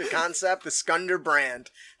character concept, the Skunder brand.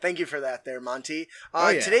 Thank you for that there, Monty.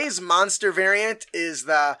 Today's monster variant is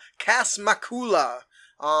the Kasmakula.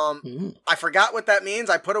 I forgot what that means.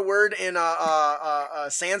 I put a word in a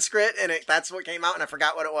Sanskrit, and that's what came out, and I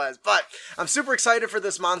forgot what it was. But I'm super excited for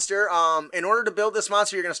this monster. In order to build this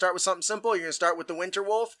monster, you're going to start with something simple. You're going to start with the Winter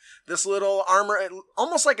Wolf. This little armor,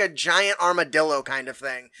 almost like a giant armadillo kind of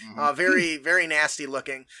thing. Very, very nasty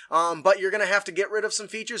looking. But you're going to have to get rid of some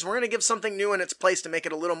features. We're going to give something new in its place to make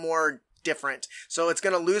it a little more different. So it's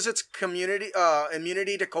going to lose its immunity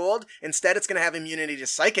to cold. Instead, it's going to have immunity to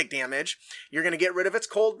psychic damage. You're going to get rid of its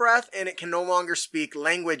cold breath, and it can no longer speak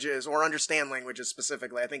languages or understand languages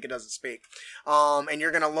specifically. I think it doesn't speak. And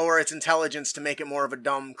you're going to lower its intelligence to make it more of a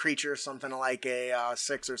dumb creature, something like a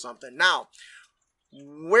 6 or something. Now,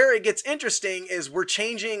 where it gets interesting is we're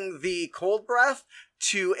changing the cold breath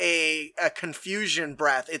to a confusion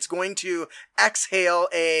breath. It's going to exhale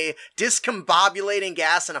a discombobulating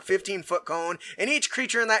gas in a 15-foot cone, and each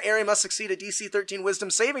creature in that area must succeed a DC 13 Wisdom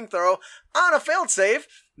saving throw. On a failed save,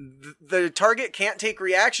 the target can't take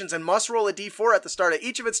reactions and must roll a d4 at the start of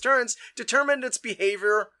each of its turns to determine its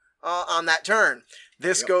behavior on that turn.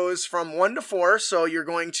 This goes from 1 to 4, so you're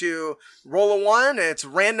going to roll a 1, it's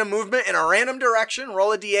random movement in a random direction,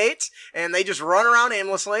 roll a d8, and they just run around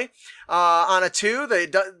aimlessly. On a 2,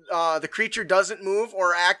 the creature doesn't move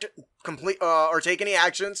or act or take any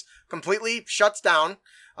actions, completely shuts down.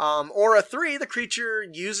 Or a 3, the creature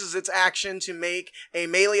uses its action to make a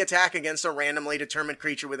melee attack against a randomly determined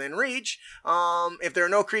creature within reach. If there are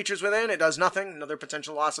no creatures within, it does nothing, another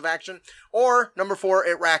potential loss of action. Or, number 4,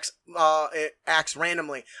 it acts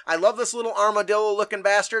randomly. I love this little armadillo-looking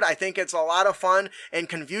bastard. I think it's a lot of fun, and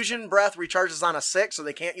Confusion Breath recharges on a 6, so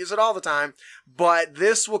they can't use it all the time. But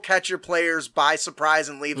this will catch your players by surprise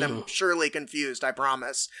and leave them surely confused, I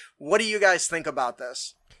promise. What do you guys think about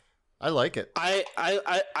this? I like it.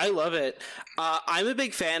 I love it. I'm a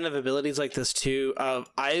big fan of abilities like this too.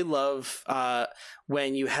 I love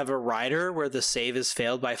when you have a rider where the save is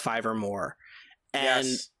failed by 5 or more, and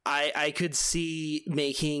yes. I could see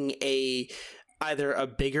making either a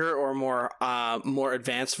bigger or more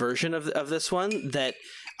advanced version of this one that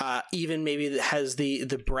even maybe has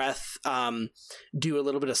the breath do a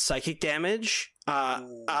little bit of psychic damage.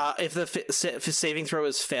 If the saving throw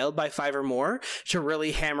is failed by 5 or more, to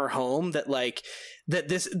really hammer home that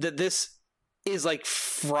this is like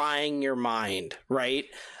frying your mind, right?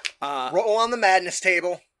 Roll on the madness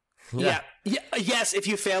table. Yeah. Yes, if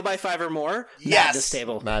you fail by 5 or more, madness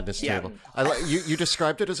table. Madness table. You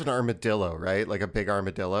described it as an armadillo, right? Like a big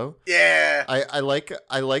armadillo. Yeah. I like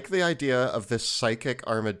the idea of this psychic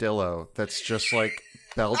armadillo that's just like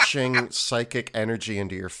belching psychic energy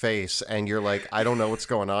into your face, and you're like, I don't know what's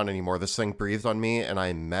going on anymore. This thing breathed on me and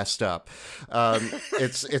I messed up.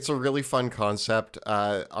 It's a really fun concept.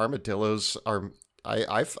 Armadillos are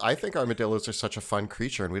I think armadillos are such a fun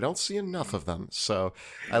creature, and we don't see enough of them. So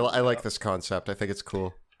I like this concept. I think it's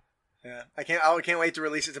cool. Yeah, I can't wait to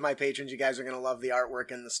release it to my patrons. You guys are going to love the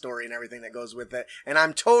artwork and the story and everything that goes with it. And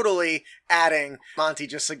I'm totally adding Monty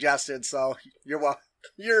just suggested, so you're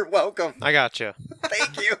welcome. I got you.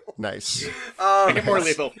 Thank you. Nice. Make it more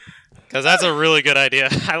lethal. Because that's a really good idea.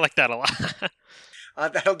 I like that a lot.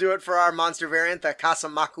 That'll do it for our monster variant, the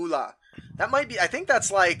Casamakula. That might be, I think that's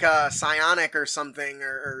like psionic or something,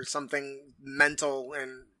 or something mental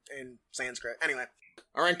in Sanskrit. Anyway.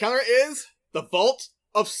 Our encounter is the Vault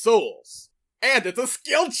of Souls. And it's a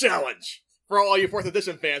skill challenge for all you 4th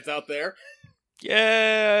edition fans out there.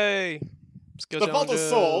 Yay! The Vault of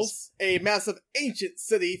Souls, a massive ancient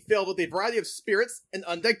city filled with a variety of spirits and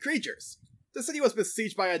undead creatures. The city was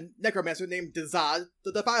besieged by a necromancer named Dazad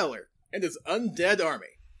the Defiler and his undead army.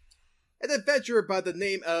 An adventurer by the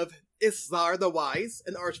name of Islar the Wise,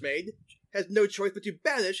 an archmage, has no choice but to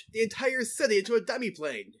banish the entire city into a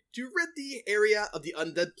demi-plane to rid the area of the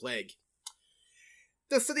undead plague.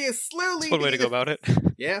 The city is slowly... That's one way to go about it.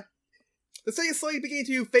 Yeah. The city is slowly beginning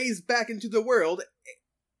to phase back into the world,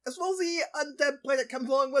 as well as the undead plague that comes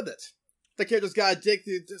along with it. The characters gotta dig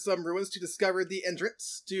through some ruins to discover the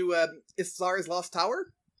entrance to Islar's Lost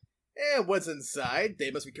Tower. And once inside,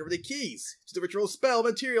 they must recover the keys to the ritual spell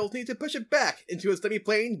materials needed to push it back into its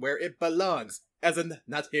demi-plane where it belongs, as in,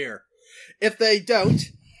 not here. If they don't,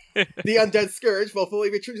 the undead scourge will fully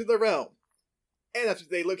return to the realm. And after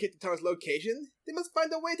they locate the tower's location, they must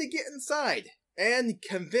find a way to get inside, and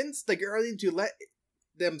convince the guardian to let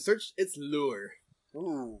them search its lure.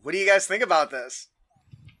 Ooh, what do you guys think about this?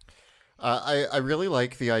 I really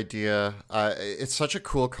like the idea. It's such a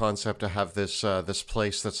cool concept to have this this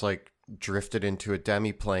place that's like drifted into a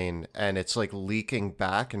demi-plane, and it's like leaking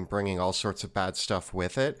back and bringing all sorts of bad stuff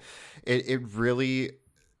with it. It really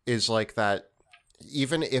is like that.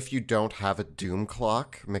 Even if you don't have a doom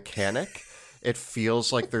clock mechanic, it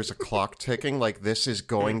feels like there's a clock ticking, like this is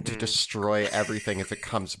going to destroy everything if it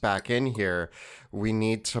comes back in here. We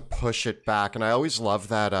need to push it back. And I always love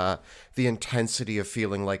that, the intensity of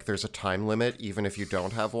feeling like there's a time limit, even if you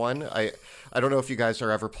don't have one. I don't know if you guys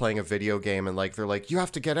are ever playing a video game and like they're like, you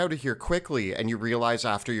have to get out of here quickly. And you realize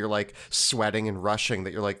after you're like sweating and rushing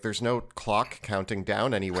that you're like, there's no clock counting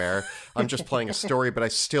down anywhere. I'm just playing a story, but I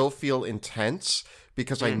still feel intense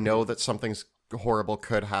because I know that something's horrible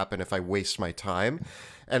could happen if I waste my time.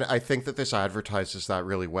 And I think that this advertises that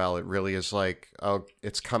really well. It really is like, oh,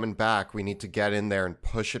 it's coming back. We need to get in there and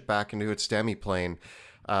push it back into its demi-plane,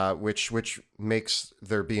 which makes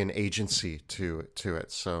there be an agency to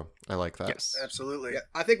it. So I like that. Yes, absolutely. Yeah,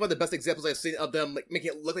 I think one of the best examples I've seen of them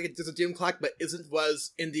making it look like it's a doom clock, but isn't,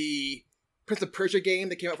 was in the Prince of Persia game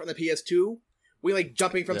that came out from the PS2. We like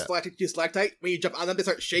jumping from stalactite to stalactite. When you jump on them, they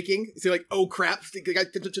start shaking. So you're like, oh crap, you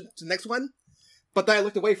got to the next one. But then I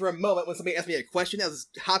looked away for a moment when somebody asked me a question as I was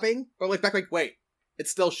hopping. But I looked back like, wait,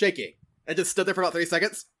 it's still shaking. And just stood there for about 30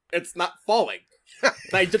 seconds. It's not falling.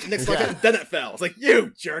 I jumped next to it, and then it fell. It's like,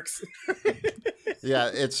 you jerks.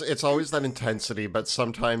 Yeah, it's always that intensity, but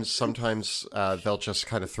sometimes they'll just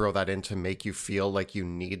kind of throw that in to make you feel like you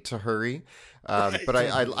need to hurry. But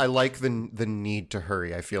I like the need to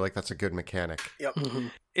hurry. I feel like that's a good mechanic. Yep.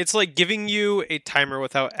 It's like giving you a timer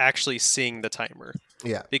without actually seeing the timer.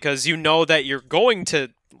 Yeah. Because you know that you're going to,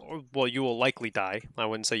 well, you will likely die. I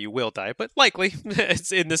wouldn't say you will die, but likely.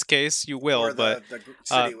 It's in this case, you will. Or the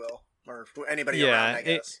city will. Or anybody around, I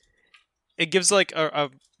guess. It gives like a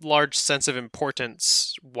large sense of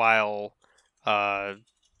importance while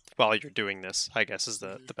you're doing this, I guess is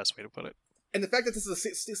the best way to put it. And the fact that this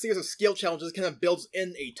is a series of skill challenges kind of builds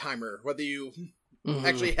in a timer, whether you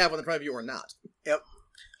actually have one in front of you or not. Yep.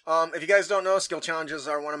 If you guys don't know, skill challenges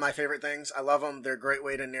are one of my favorite things. I love them. They're a great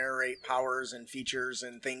way to narrate powers and features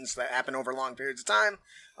and things that happen over long periods of time.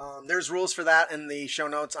 There's rules for that in the show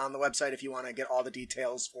notes on the website if you want to get all the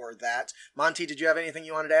details for that. Monty, did you have anything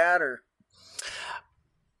you wanted to add? Or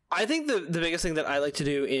I think the biggest thing that I like to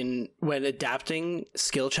do when adapting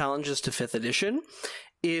skill challenges to 5th edition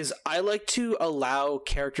is I like to allow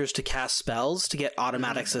characters to cast spells to get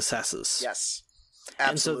automatic successes. Yes. Absolutely.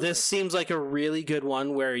 And so this seems like a really good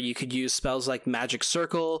one where you could use spells like Magic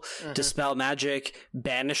Circle, Dispel Magic,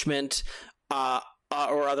 Banishment, or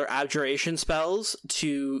other abjuration spells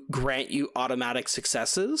to grant you automatic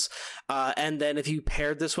successes. And then if you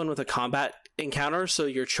paired this one with a combat encounter, so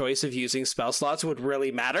your choice of using spell slots would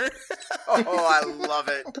really matter. Oh, I love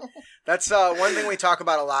it. That's one thing we talk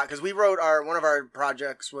about a lot, because we wrote one of our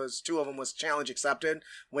projects was 2 of them was Challenge Accepted,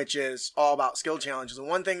 which is all about skill challenges. And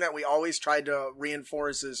one thing that we always tried to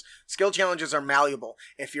reinforce is skill challenges are malleable.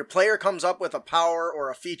 If your player comes up with a power or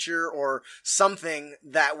a feature or something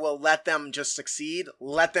that will let them just succeed,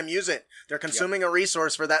 let them use it. They're consuming a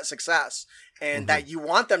resource for that success. And that you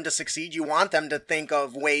want them to succeed, you want them to think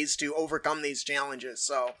of ways to overcome these challenges.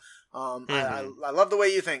 So I love the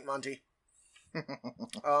way you think, Monty.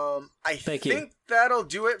 I think that'll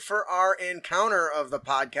do it for our encounter of the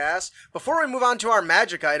podcast. Before we move on to our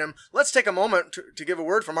magic item, let's take a moment to give a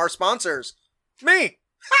word from our sponsors. Me!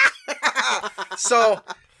 So,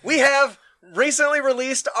 we have recently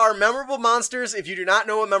released our Memorable Monsters. If you do not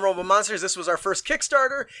know what Memorable Monsters, this was our first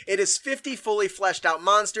Kickstarter. It is 50 fully fleshed out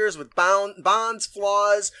monsters with bonds,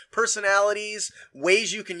 flaws, personalities,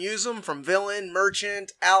 ways you can use them, from villain,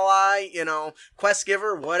 merchant, ally, quest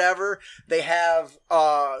giver, whatever. They have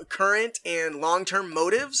current and long-term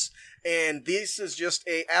motives, and this is just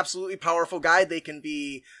a absolutely powerful guide. They can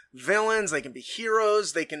be villains, they can be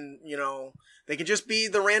heroes, they can, they can just be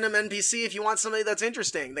the random NPC if you want somebody that's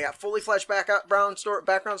interesting. They got fully fleshed background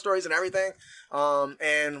stories and everything.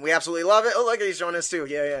 And we absolutely love it. Oh, look, he's joining us too.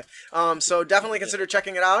 Yeah. So definitely consider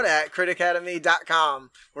checking it out at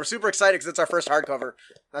critacademy.com. We're super excited because it's our first hardcover.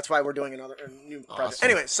 That's why we're doing a new project. Awesome.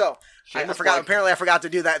 Anyway, so I forgot. Apparently, I forgot to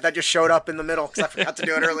do that. That just showed up in the middle because I forgot to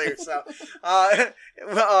do it earlier. So,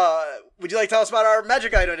 would you like to tell us about our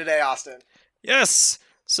magic item today, Austin? Yes.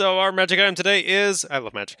 So our magic item today is, I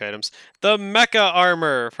love magic items, the Mecha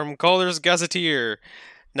Armor from Calder's Gazetteer.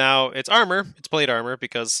 Now, it's armor, it's plate armor,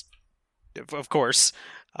 because, of course,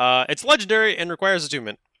 it's legendary and requires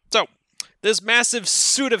attunement. So, this massive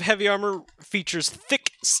suit of heavy armor features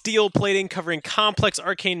thick steel plating covering complex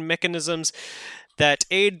arcane mechanisms that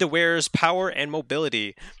aid the wearer's power and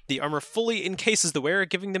mobility. The armor fully encases the wearer,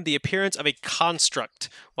 giving them the appearance of a construct.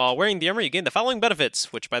 While wearing the armor, you gain the following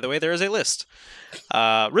benefits, which, by the way, there is a list.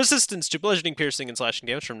 Resistance to bludgeoning, piercing, and slashing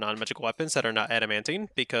damage from non-magical weapons that are not adamantine,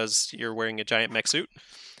 because you're wearing a giant mech suit.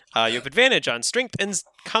 You have advantage on strength and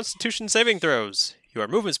constitution saving throws. Your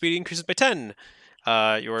movement speed increases by 10.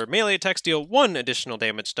 Your melee attacks deal 1 additional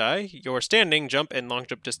damage die. Your standing, jump, and long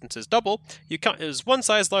jump distances double. You count as 1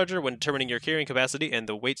 size larger when determining your carrying capacity and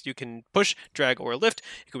the weights you can push, drag, or lift.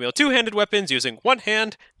 You can wield 2-handed weapons using 1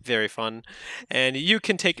 hand. Very fun. And you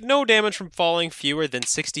can take no damage from falling fewer than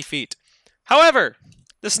 60 feet. However,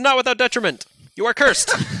 this is not without detriment. You are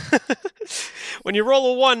cursed. When you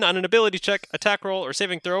roll a 1 on an ability check, attack roll, or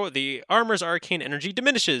saving throw, the armor's arcane energy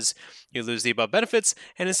diminishes. You lose the above benefits,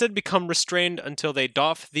 and instead become restrained until they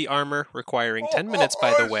doff the armor, requiring 10 minutes,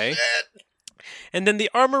 by the way. Shit. And then the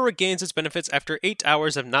armor regains its benefits after 8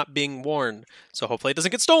 hours of not being worn. So hopefully it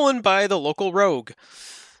doesn't get stolen by the local rogue.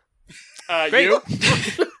 Great. You?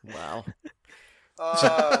 Wow.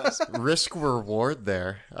 Risk reward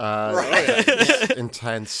there. Right.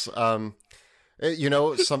 Intense.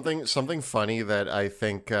 Something funny that I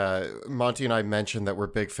think Monty and I mentioned that we're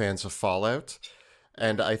big fans of Fallout.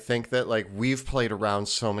 And I think that we've played around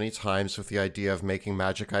so many times with the idea of making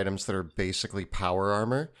magic items that are basically power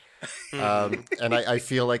armor. And I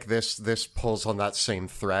feel like this pulls on that same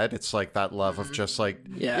thread. It's like that love of just like,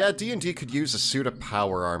 yeah, D&D could use a suit of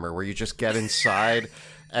power armor where you just get inside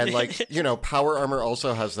and like, you know, power armor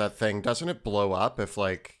also has that thing. Doesn't it blow up if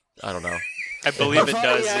like, I don't know. I believe it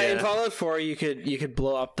does. Yeah, in Fallout 4, you could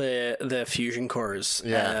blow up the fusion cores,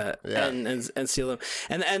 and steal them,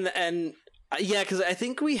 and yeah, because I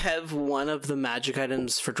think we have one of the magic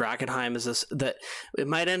items for Drakenheim is this that it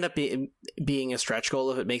might end up being a stretch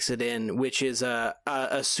goal if it makes it in, which is a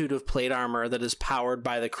suit of plate armor that is powered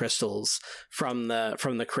by the crystals from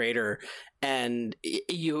the crater, and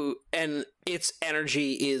its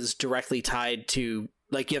energy is directly tied to.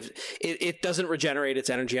 Like it doesn't regenerate its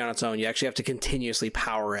energy on its own. You actually have to continuously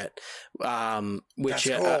power it, which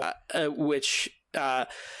I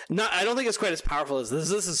don't think it's quite as powerful as this.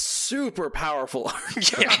 This is super powerful.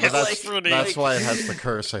 That's why it has the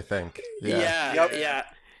curse, I think. Yeah.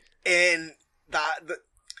 And the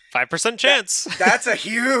 5% chance.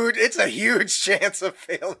 It's a huge chance of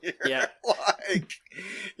failure. Yeah. Like,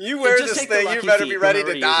 you wear this thing, you better be ready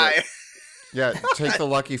to die. Yeah, take the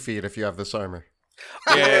lucky feat if you have this armor.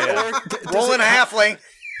 Roll in a halfling.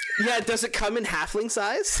 Yeah, does it come in halfling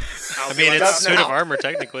size? I mean, it's a suit of armor,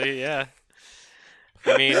 technically, yeah.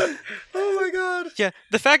 I mean... Oh my god. Yeah,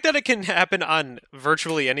 the fact that it can happen on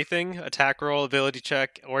virtually anything, attack roll, ability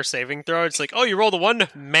check, or saving throw, it's like, oh, you rolled a 1?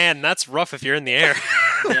 Man, that's rough if you're in the air.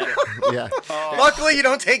 Yeah. Luckily, you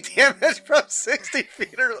don't take damage from 60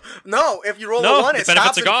 feet or... No, if you roll a 1, it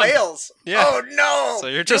stops and fails. Yeah. Oh no! So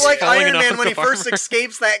you're just like falling Iron Man enough when he armor. first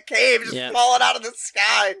escapes that cave, just falling out of the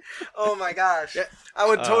sky. Oh my gosh. I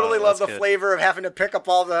would totally love the flavor of having to pick up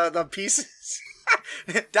all the pieces.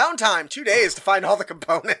 Downtime, 2 days to find all the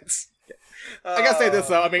components. I gotta say this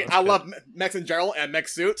though, I mean, I love mechs in general and mech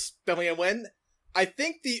suits, definitely a win. I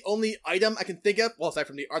think the only item I can think of, well, aside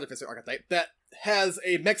from the Artificer archetype, that has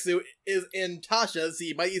a mech suit is in Tasha's,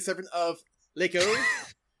 the Mighty Servant of Leko,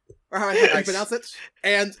 or how I pronounce it,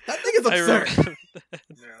 and that thing is absurd.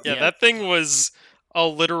 That thing was a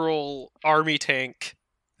literal army tank,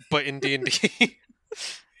 but in D&D.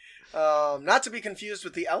 Not to be confused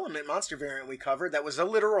with the Element monster variant we covered, that was a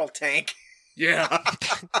literal tank. Yeah.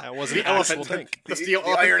 That was an actual tank. The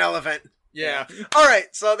Iron Elephant. Yeah. All right,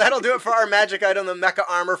 so that'll do it for our magic item, the Mecha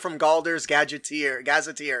Armor from Galder's Gazetteer.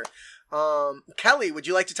 Kelly, would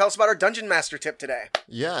you like to tell us about our Dungeon Master tip today?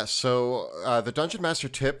 Yeah, so the Dungeon Master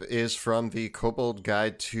tip is from the Kobold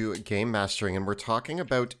Guide to Game Mastering, and we're talking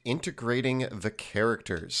about integrating the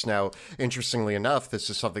characters. Now, interestingly enough, this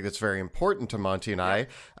is something that's very important to Monty and I,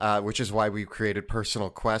 which is why we created personal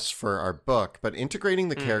quests for our book. But integrating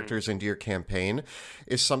the characters into your campaign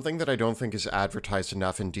is something that I don't think is advertised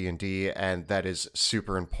enough in D&D, and that is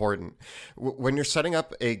super important. When you're setting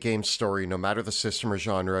up a game story, no matter the system or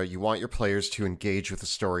genre, you want your players to engage with the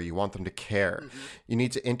story. You want them to care. You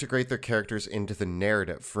need to integrate their characters into the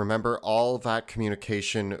narrative. Remember all that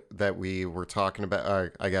communication that we were talking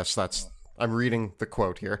about. I guess I'm reading the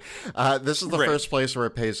quote here. This is the first place where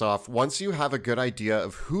it pays off. Once you have a good idea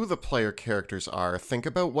of who the player characters are, think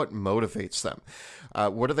about what motivates them.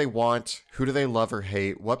 What do they want? Who do they love or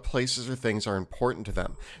hate? What places or things are important to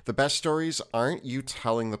them? The best stories aren't you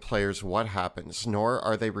telling the players what happens, nor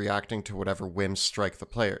are they reacting to whatever whims strike the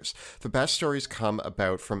players. The best stories come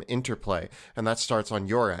about from interplay, and that starts on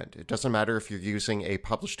your end. It doesn't matter if you're using a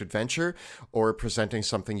published adventure or presenting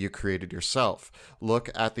something you created yourself. Look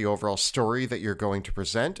at the overall story that you're going to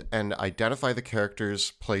present and identify the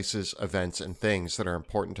characters, places, events, and things that are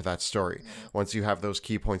important to that story. Once you have those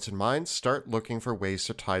key points in mind, start looking for ways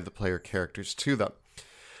to tie the player characters to them.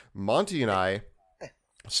 Monty and I,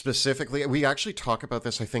 specifically, we actually talk about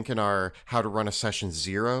this, I think, in our How to Run a Session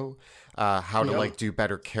 0, how to do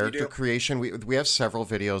better character creation. We have several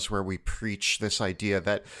videos where we preach this idea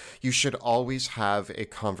that you should always have a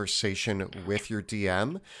conversation with your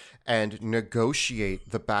DM and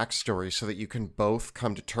negotiate the backstory so that you can both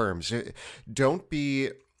come to terms. Don't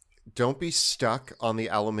be stuck on the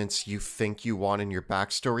elements you think you want in your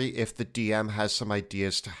backstory if the DM has some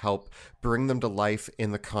ideas to help bring them to life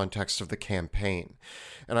in the context of the campaign.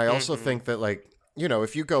 And I also think that,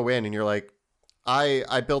 if you go in and you're like,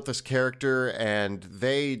 I built this character and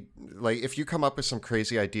they, if you come up with some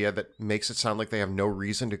crazy idea that makes it sound like they have no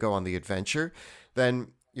reason to go on the adventure, then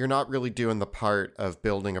you're not really doing the part of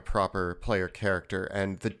building a proper player character.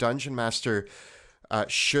 And the Dungeon Master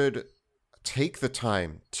should take the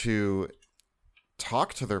time to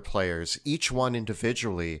talk to their players, each one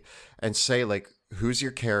individually, and say, who's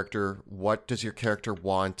your character? What does your character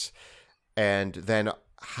want? And then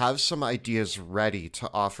have some ideas ready to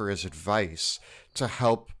offer as advice to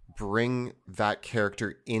help bring that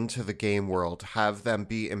character into the game world, have them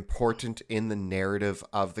be important in the narrative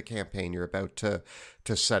of the campaign you're about to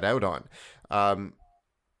set out on.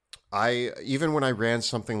 Even when I ran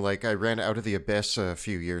something like I ran Out of the Abyss a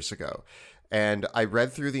few years ago, and I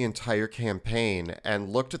read through the entire campaign and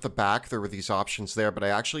looked at the back, there were these options there, but I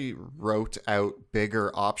actually wrote out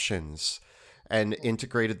bigger options and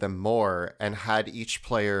integrated them more and had each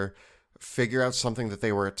player figure out something that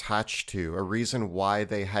they were attached to, a reason why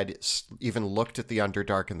they had even looked at the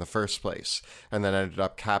Underdark in the first place, and then ended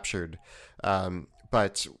up captured.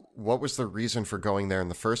 But what was the reason for going there in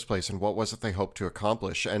the first place, and what was it they hoped to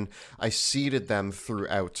accomplish? And I seeded them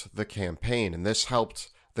throughout the campaign, and this helped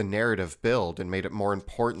the narrative build and made it more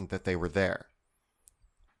important that they were there.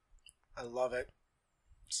 I love it.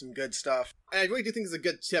 Some good stuff. And I really do think it's a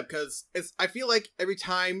good tip, because I feel like every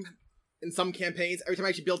time in some campaigns, every time I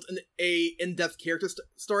actually built an in-depth character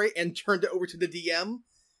story and turned it over to the DM,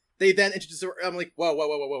 they then introduced it. I'm like,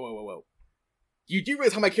 whoa. You do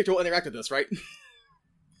realize how my character will interact with this, right?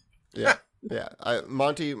 Yeah.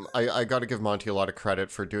 Monty, I got to give Monty a lot of credit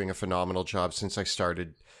for doing a phenomenal job since I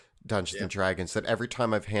started Dungeons and Dragons, that every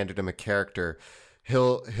time I've handed him a character,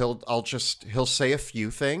 he'll say a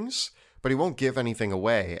few things, but he won't give anything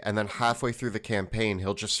away, and then halfway through the campaign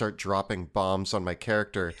he'll just start dropping bombs on my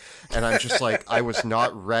character, and I'm just like, I was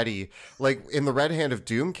not ready. Like in the Red Hand of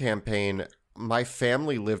Doom campaign, my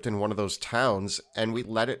family lived in one of those towns, and we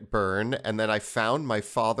let it burn, and then I found my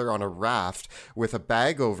father on a raft with a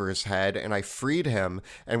bag over his head, and I freed him,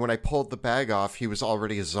 and when I pulled the bag off, he was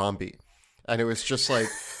already a zombie. And it was just like,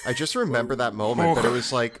 I just remember that moment, that it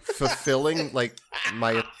was like fulfilling, like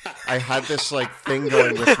I had this like thing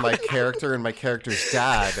going with my character and my character's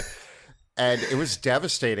dad, and it was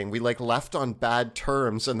devastating. We like left on bad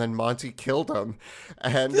terms, and then Monty killed him,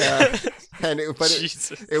 and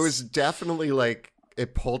it was definitely like,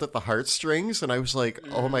 it pulled at the heartstrings, and I was like,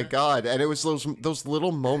 oh my God. And it was those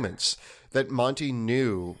little moments that Monty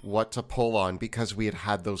knew what to pull on because we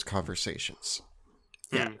had those conversations.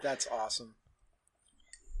 Yeah, that's awesome.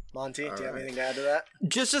 Monty, do you have anything to add to that?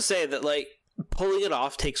 Just to say that, like, pulling it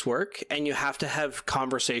off takes work, and you have to have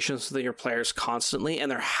conversations with your players constantly,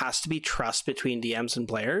 and there has to be trust between DMs and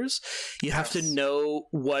players. You have to know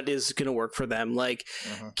what is going to work for them. Like,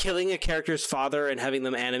 killing a character's father and having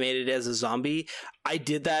them animated as a zombie, I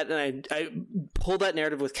did that, and I pulled that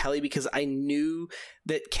narrative with Kelly because I knew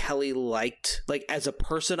that Kelly liked, like, as a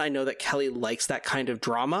person, I know that Kelly likes that kind of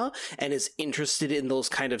drama and is interested in those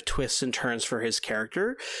kind of twists and turns for his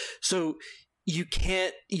character. So you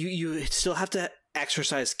can't, you still have to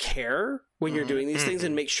exercise care when you're doing these things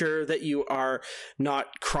and make sure that you are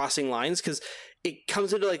not crossing lines, because it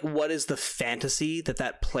comes into like, what is the fantasy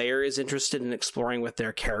that player is interested in exploring with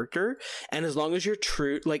their character? And as long as you're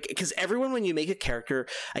true, like, because everyone, when you make a character,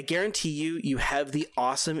 I guarantee you have the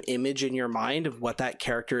awesome image in your mind of what that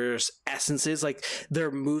character's essence is, like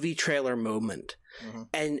their movie trailer moment.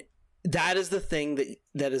 And that is the thing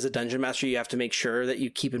that as a dungeon master you have to make sure that you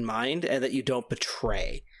keep in mind and that you don't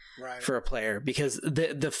betray for a player, because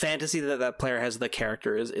the fantasy that player has of the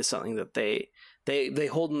character is something that they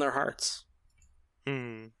hold in their hearts.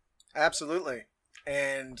 Absolutely.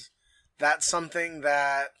 And that's something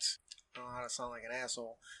that, I don't know how to sound like an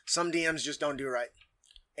asshole, some DMs just don't do right,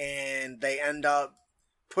 and they end up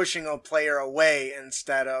pushing a player away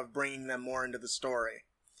instead of bringing them more into the story.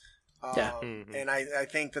 And I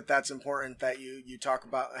think that's important that you talk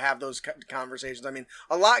about, have those conversations. I mean,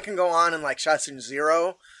 a lot can go on in like Session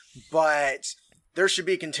Zero, but there should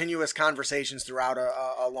be continuous conversations throughout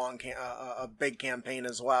a big campaign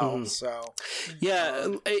as well. So,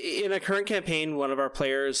 in a current campaign, one of our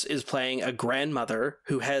players is playing a grandmother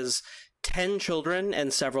who has 10 children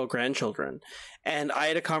and several grandchildren. And I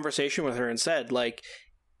had a conversation with her and said, like,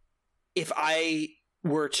 if I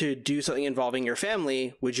were to do something involving your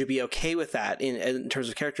family, would you be okay with that in terms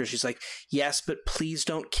of character? She's like, yes, but please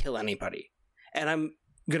don't kill anybody. And I'm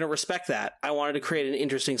going to respect that. I wanted to create an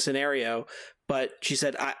interesting scenario, but she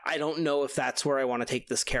said, I don't know if that's where I want to take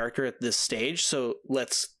this character at this stage, so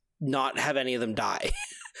let's not have any of them die.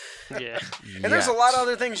 And there's a lot of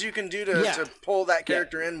other things you can do to pull that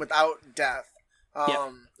character in without death.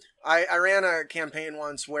 I ran a campaign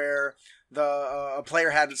once where a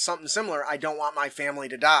player had something similar. I don't want my family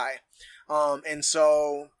to die. And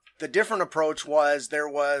so the different approach was there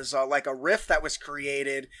was like a rift that was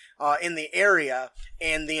created in the area,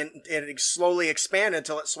 and it slowly expanded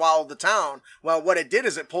till it swallowed the town. Well, what it did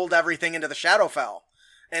is it pulled everything into the Shadowfell.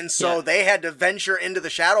 And so they had to venture into the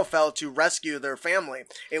Shadowfell to rescue their family.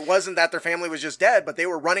 It wasn't that their family was just dead, but they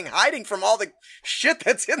were hiding from all the shit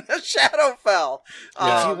that's in the Shadowfell.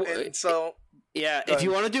 And so Yeah, if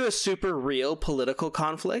you want to do a super real political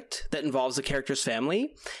conflict that involves a character's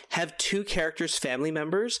family, have two characters' family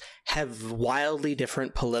members have wildly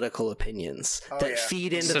different political opinions that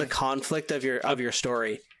feed into the conflict of your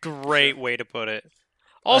story. Great way to put it.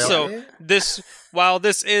 Also, while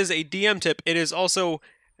this is a DM tip, it is also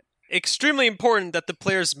extremely important that the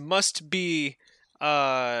players must be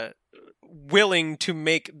willing to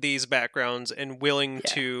make these backgrounds and willing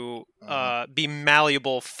to be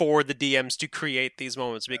malleable for the DMs to create these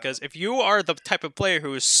moments. Because if you are the type of player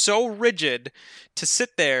who is so rigid to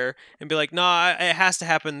sit there and be like, nah, it has to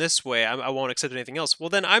happen this way, I won't accept anything else. Well,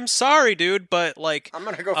 then I'm sorry, dude, but like... I'm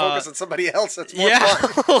going to go focus on somebody else that's more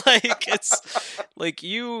fun. Like, it's... Like,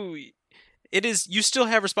 you still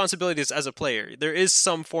have responsibilities as a player. There is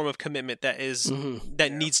some form of commitment that is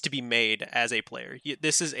needs to be made as a player.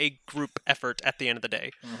 This is a group effort at the end of the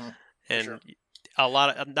day. And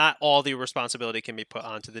not all the responsibility can be put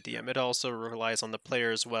onto the DM. It also relies on the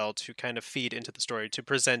player as well to kind of feed into the story, to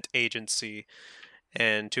present agency,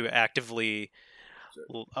 and to actively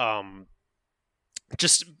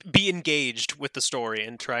just be engaged with the story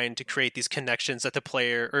and trying to create these connections that the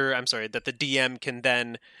DM can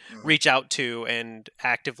then reach out to and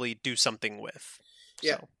actively do something with.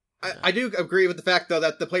 Yeah, so, I do agree with the fact, though,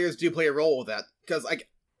 that the players do play a role with that. Because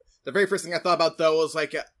the very first thing I thought about, though, was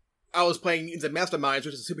I was playing Mutants and Masterminds,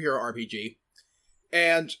 which is a superhero RPG,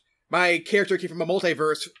 and my character came from a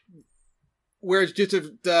multiverse where, due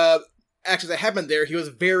to the actions that happened there, he was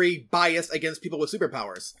very biased against people with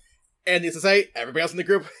superpowers. And needless to say, everybody else in the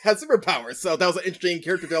group had superpowers, so that was an interesting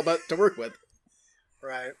character to work with.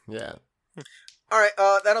 Right. Yeah. All right,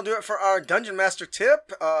 that'll do it for our Dungeon Master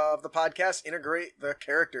tip of the podcast, Integrate the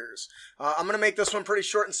Characters. I'm going to make this one pretty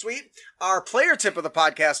short and sweet. Our player tip of the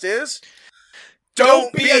podcast is...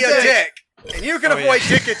 Don't be a dick! And you can avoid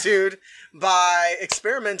dickitude by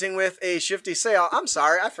experimenting with a shifty sale. I'm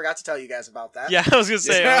sorry, I forgot to tell you guys about that. Yeah, I was going to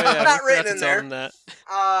say, not written in there.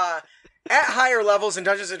 At higher levels in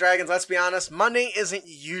Dungeons & Dragons, let's be honest, money isn't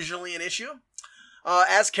usually an issue.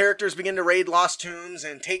 As characters begin to raid lost tombs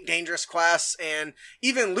and take dangerous quests and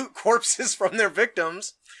even loot corpses from their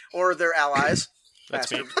victims or their allies.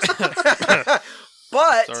 That's me.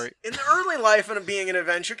 But in the early life of being an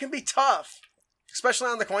adventure can be tough, especially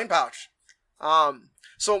on the coin pouch.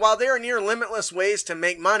 So while there are near limitless ways to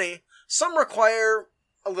make money, some require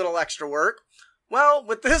a little extra work. Well,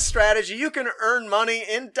 with this strategy, you can earn money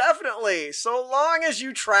indefinitely, so long as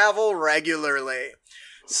you travel regularly.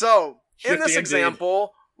 So, in this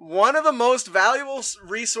example, one of the most valuable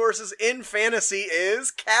resources in fantasy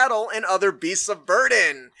is cattle and other beasts of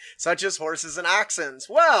burden, such as horses and oxen.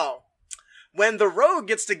 Well, when the rogue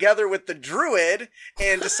gets together with the druid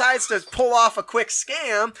and decides to pull off a quick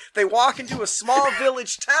scam, they walk into a small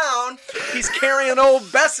village town. He's carrying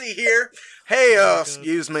old Bessie here. Hey,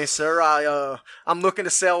 excuse me, sir. I'm looking to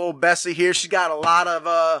sell old Bessie here. She's got a lot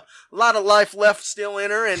of life left still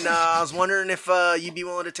in her, and I was wondering if you'd be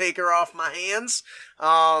willing to take her off my hands.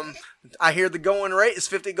 I hear the going rate is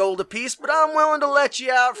 50 gold apiece, but I'm willing to let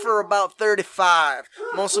you out for about 35.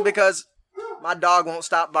 Mostly because my dog won't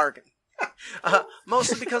stop barking.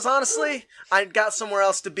 Mostly because, honestly, I got somewhere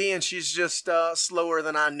else to be, and she's just slower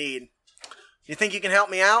than I need. You think you can help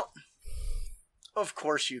me out? Of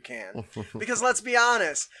course you can. Because let's be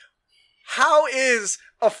honest, how is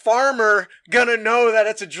a farmer gonna know that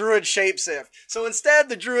it's a druid shapeshift? So instead,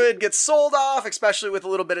 the druid gets sold off, especially with a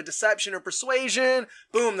little bit of deception or persuasion.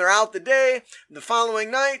 Boom, they're out the day. The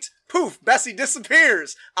following night, poof, Bessie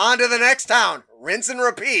disappears. On to the next town. Rinse and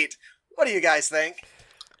repeat. What do you guys think?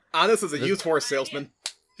 Honest as a used horse salesman.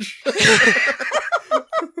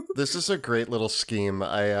 This is a great little scheme.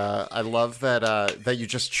 I love that you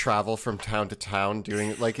just travel from town to town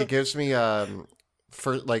doing like it gives me I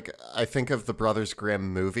think of the Brothers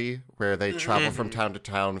Grimm movie where they travel from town to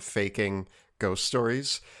town faking ghost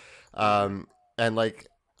stories, and like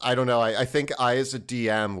I don't know. I think I as a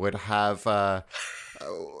DM would have.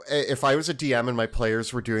 If I was a DM and my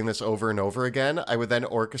players were doing this over and over again, I would then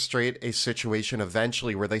orchestrate a situation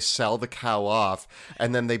eventually where they sell the cow off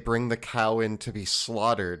and then they bring the cow in to be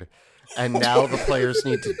slaughtered. And now the players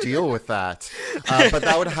need to deal with that. But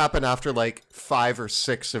that would happen after like 5 or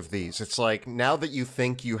 6 of these. It's like now that you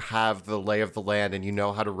think you have the lay of the land and you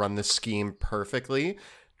know how to run the scheme perfectly,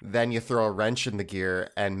 then you throw a wrench in the gear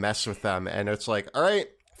and mess with them. And it's like, all right,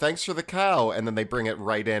 thanks for the cow. And then they bring it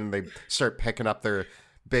right in. They start picking up their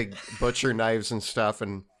big butcher knives and stuff.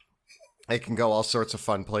 And they can go all sorts of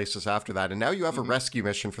fun places after that. And now you have a rescue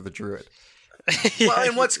mission for the druid. Well,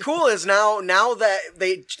 and what's cool is now that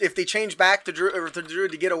if they change back the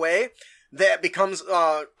druid to get away, that becomes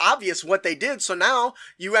obvious what they did. So now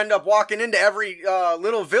you end up walking into every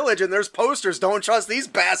little village and there's posters. Don't trust these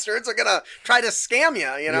bastards. They're gonna try to scam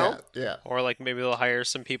you. You know? Yeah. Or like maybe they'll hire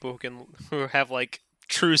some people who have like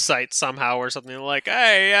true sight somehow or something, like,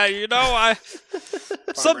 hey, you know,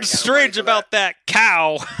 something strange about that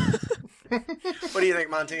cow. What do you think,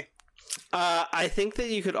 Monty? I think that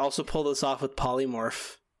you could also pull this off with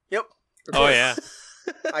polymorph. Yep. Oh yeah.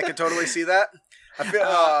 I could totally see that. I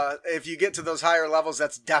feel if you get to those higher levels,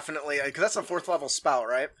 that's definitely because that's a 4th level spell,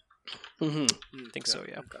 right? I think so,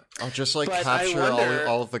 yeah. Okay. I'll just like But capture I wonder-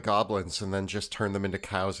 all of the goblins and then just turn them into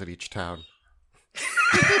cows at each town.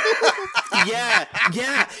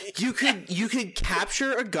 Yeah. You could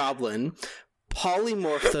capture a goblin,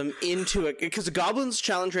 polymorph them into a, because a goblin's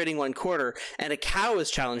challenge rating 1/4 and a cow is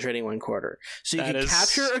challenge rating 1/4. So you That can is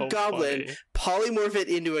capture so a goblin, funny. polymorph it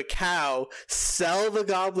into a cow, sell the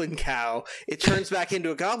goblin cow. It turns back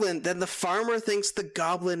into a goblin. Then the farmer thinks the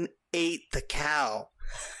goblin ate the cow.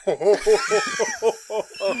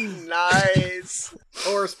 Nice.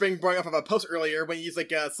 Or Spring brought up of a post earlier when you use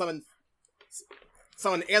like summon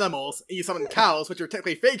animals and you summon cows, which are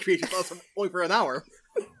technically fake creatures, but also only for an hour.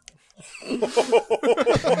 I'd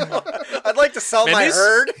like to sell Man, my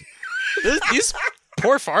herd. These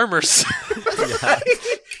poor farmers.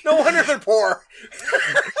 No wonder they're poor.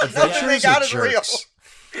 They Adventurers got are it real. jerks.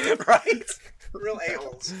 Right? Real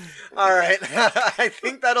a-holes. All right. I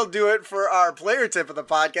think that'll do it for our player tip of the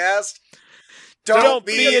podcast. Don't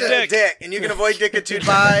be a dick. And you can avoid dickitude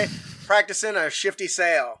by practicing a shifty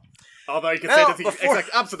sail. Although you can Now, say that's the before-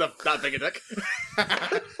 exact opposite of not being a dick.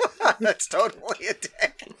 That's totally a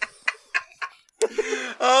dick.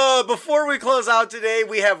 Before we close out today,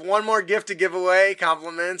 we have one more gift to give away.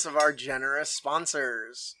 Compliments of our generous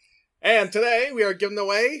sponsors. And today we are giving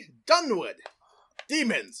away Dunwood,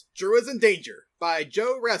 Demons, Druids, and Danger by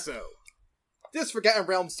Joe Resso. This Forgotten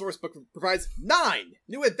Realms sourcebook provides 9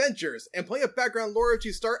 new adventures and plenty of background lore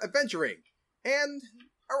to start adventuring, and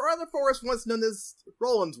around the forest once known as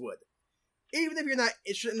Rolandswood. Even if you're not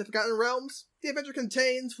interested in the Forgotten Realms, the adventure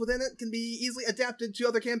contained within it can be easily adapted to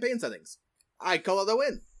other campaign settings. I call it a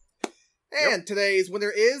win. And today's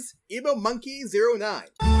winner is Emo Monkey 09.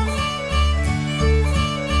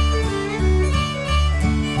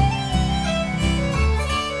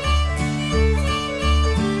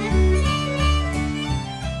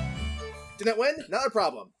 Didn't win? Not a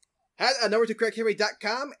problem. Head on over to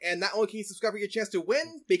CraigHenry.com, and not only can you subscribe for your chance to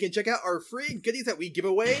win, but you can check out our free goodies that we give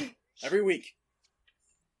away every week.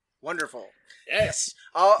 Wonderful. Yes.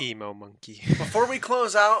 Emo monkey. Before we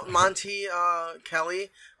close out, Monty, Kelly,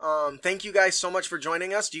 thank you guys so much for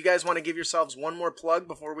joining us. Do you guys want to give yourselves one more plug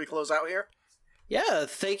before we close out here? Yeah,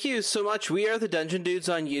 thank you so much. We are the Dungeon Dudes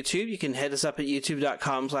on YouTube. You can hit us up at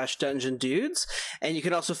youtube.com/Dungeon Dudes. And you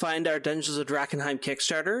can also find our Dungeons of Drakkenheim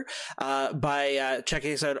Kickstarter by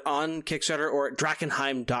checking us out on Kickstarter or at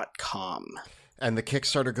Drakkenheim.com. And the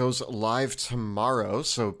Kickstarter goes live tomorrow,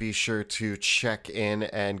 so be sure to check in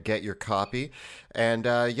and get your copy. And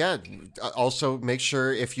also make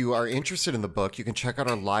sure if you are interested in the book, you can check out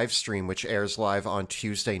our live stream, which airs live on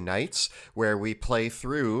Tuesday nights, where we play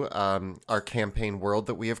through our campaign world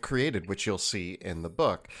that we have created, which you'll see in the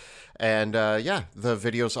book. And the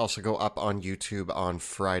videos also go up on YouTube on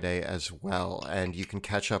Friday as well. And you can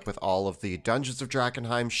catch up with all of the Dungeons of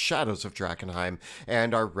Drakkenheim, Shadows of Drakkenheim,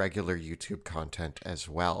 and our regular YouTube content as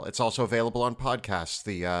well. It's also available on podcasts.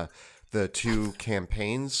 The 2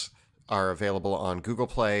 campaigns are available on Google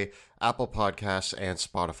Play, Apple Podcasts, and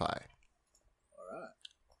Spotify.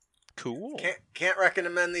 Cool. Can't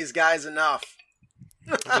recommend these guys enough.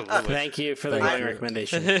 Thank you for the Thank glowing you.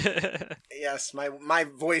 recommendation. Yes, my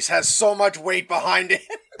voice has so much weight behind it.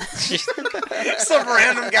 Some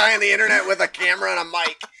random guy on the internet with a camera and a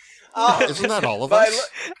mic. Isn't that all of But us?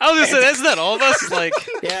 I was gonna say, isn't that all of us? Like,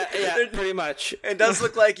 Yeah, pretty much. it does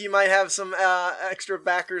look like you might have some extra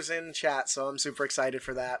backers in chat, so I'm super excited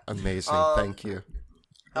for that. Amazing. Thank you.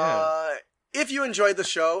 If you enjoyed the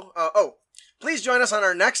show, please join us on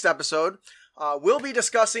our next episode. We'll be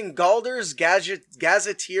discussing Galder's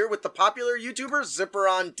Gazetteer with the popular YouTuber Zipper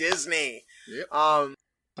on Disney. Yep.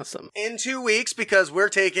 Awesome. In 2 weeks, because we're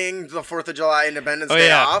taking the 4th of July Independence oh Day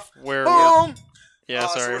yeah, off. we're Boom! yeah.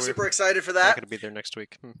 So Sorry, we're super excited for that. not gonna be there next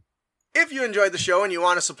week. If you enjoyed the show and you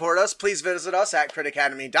want to support us, please visit us at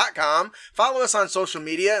critacademy.com. Follow us on social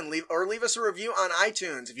media and leave us a review on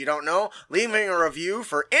iTunes. If you don't know, leaving a review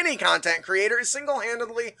for any content creator is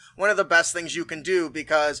single-handedly one of the best things you can do,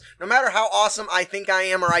 because no matter how awesome I think I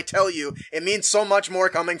am or I tell you, it means so much more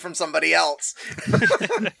coming from somebody else.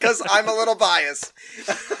 Because I'm a little biased.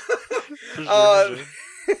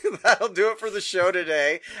 That'll do it for the show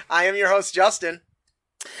today. I am your host, Justin.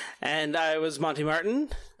 And I was Monty Martin.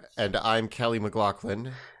 And I'm Kelly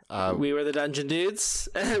McLaughlin. We were the Dungeon Dudes.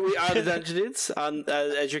 We are the Dungeon Dudes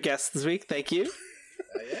as your guests this week. Thank you.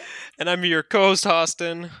 And I'm your co-host,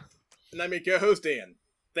 Austin. And I'm your co-host, Ian.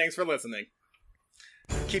 Thanks for listening.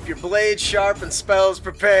 Keep your blades sharp and spells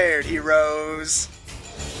prepared, heroes.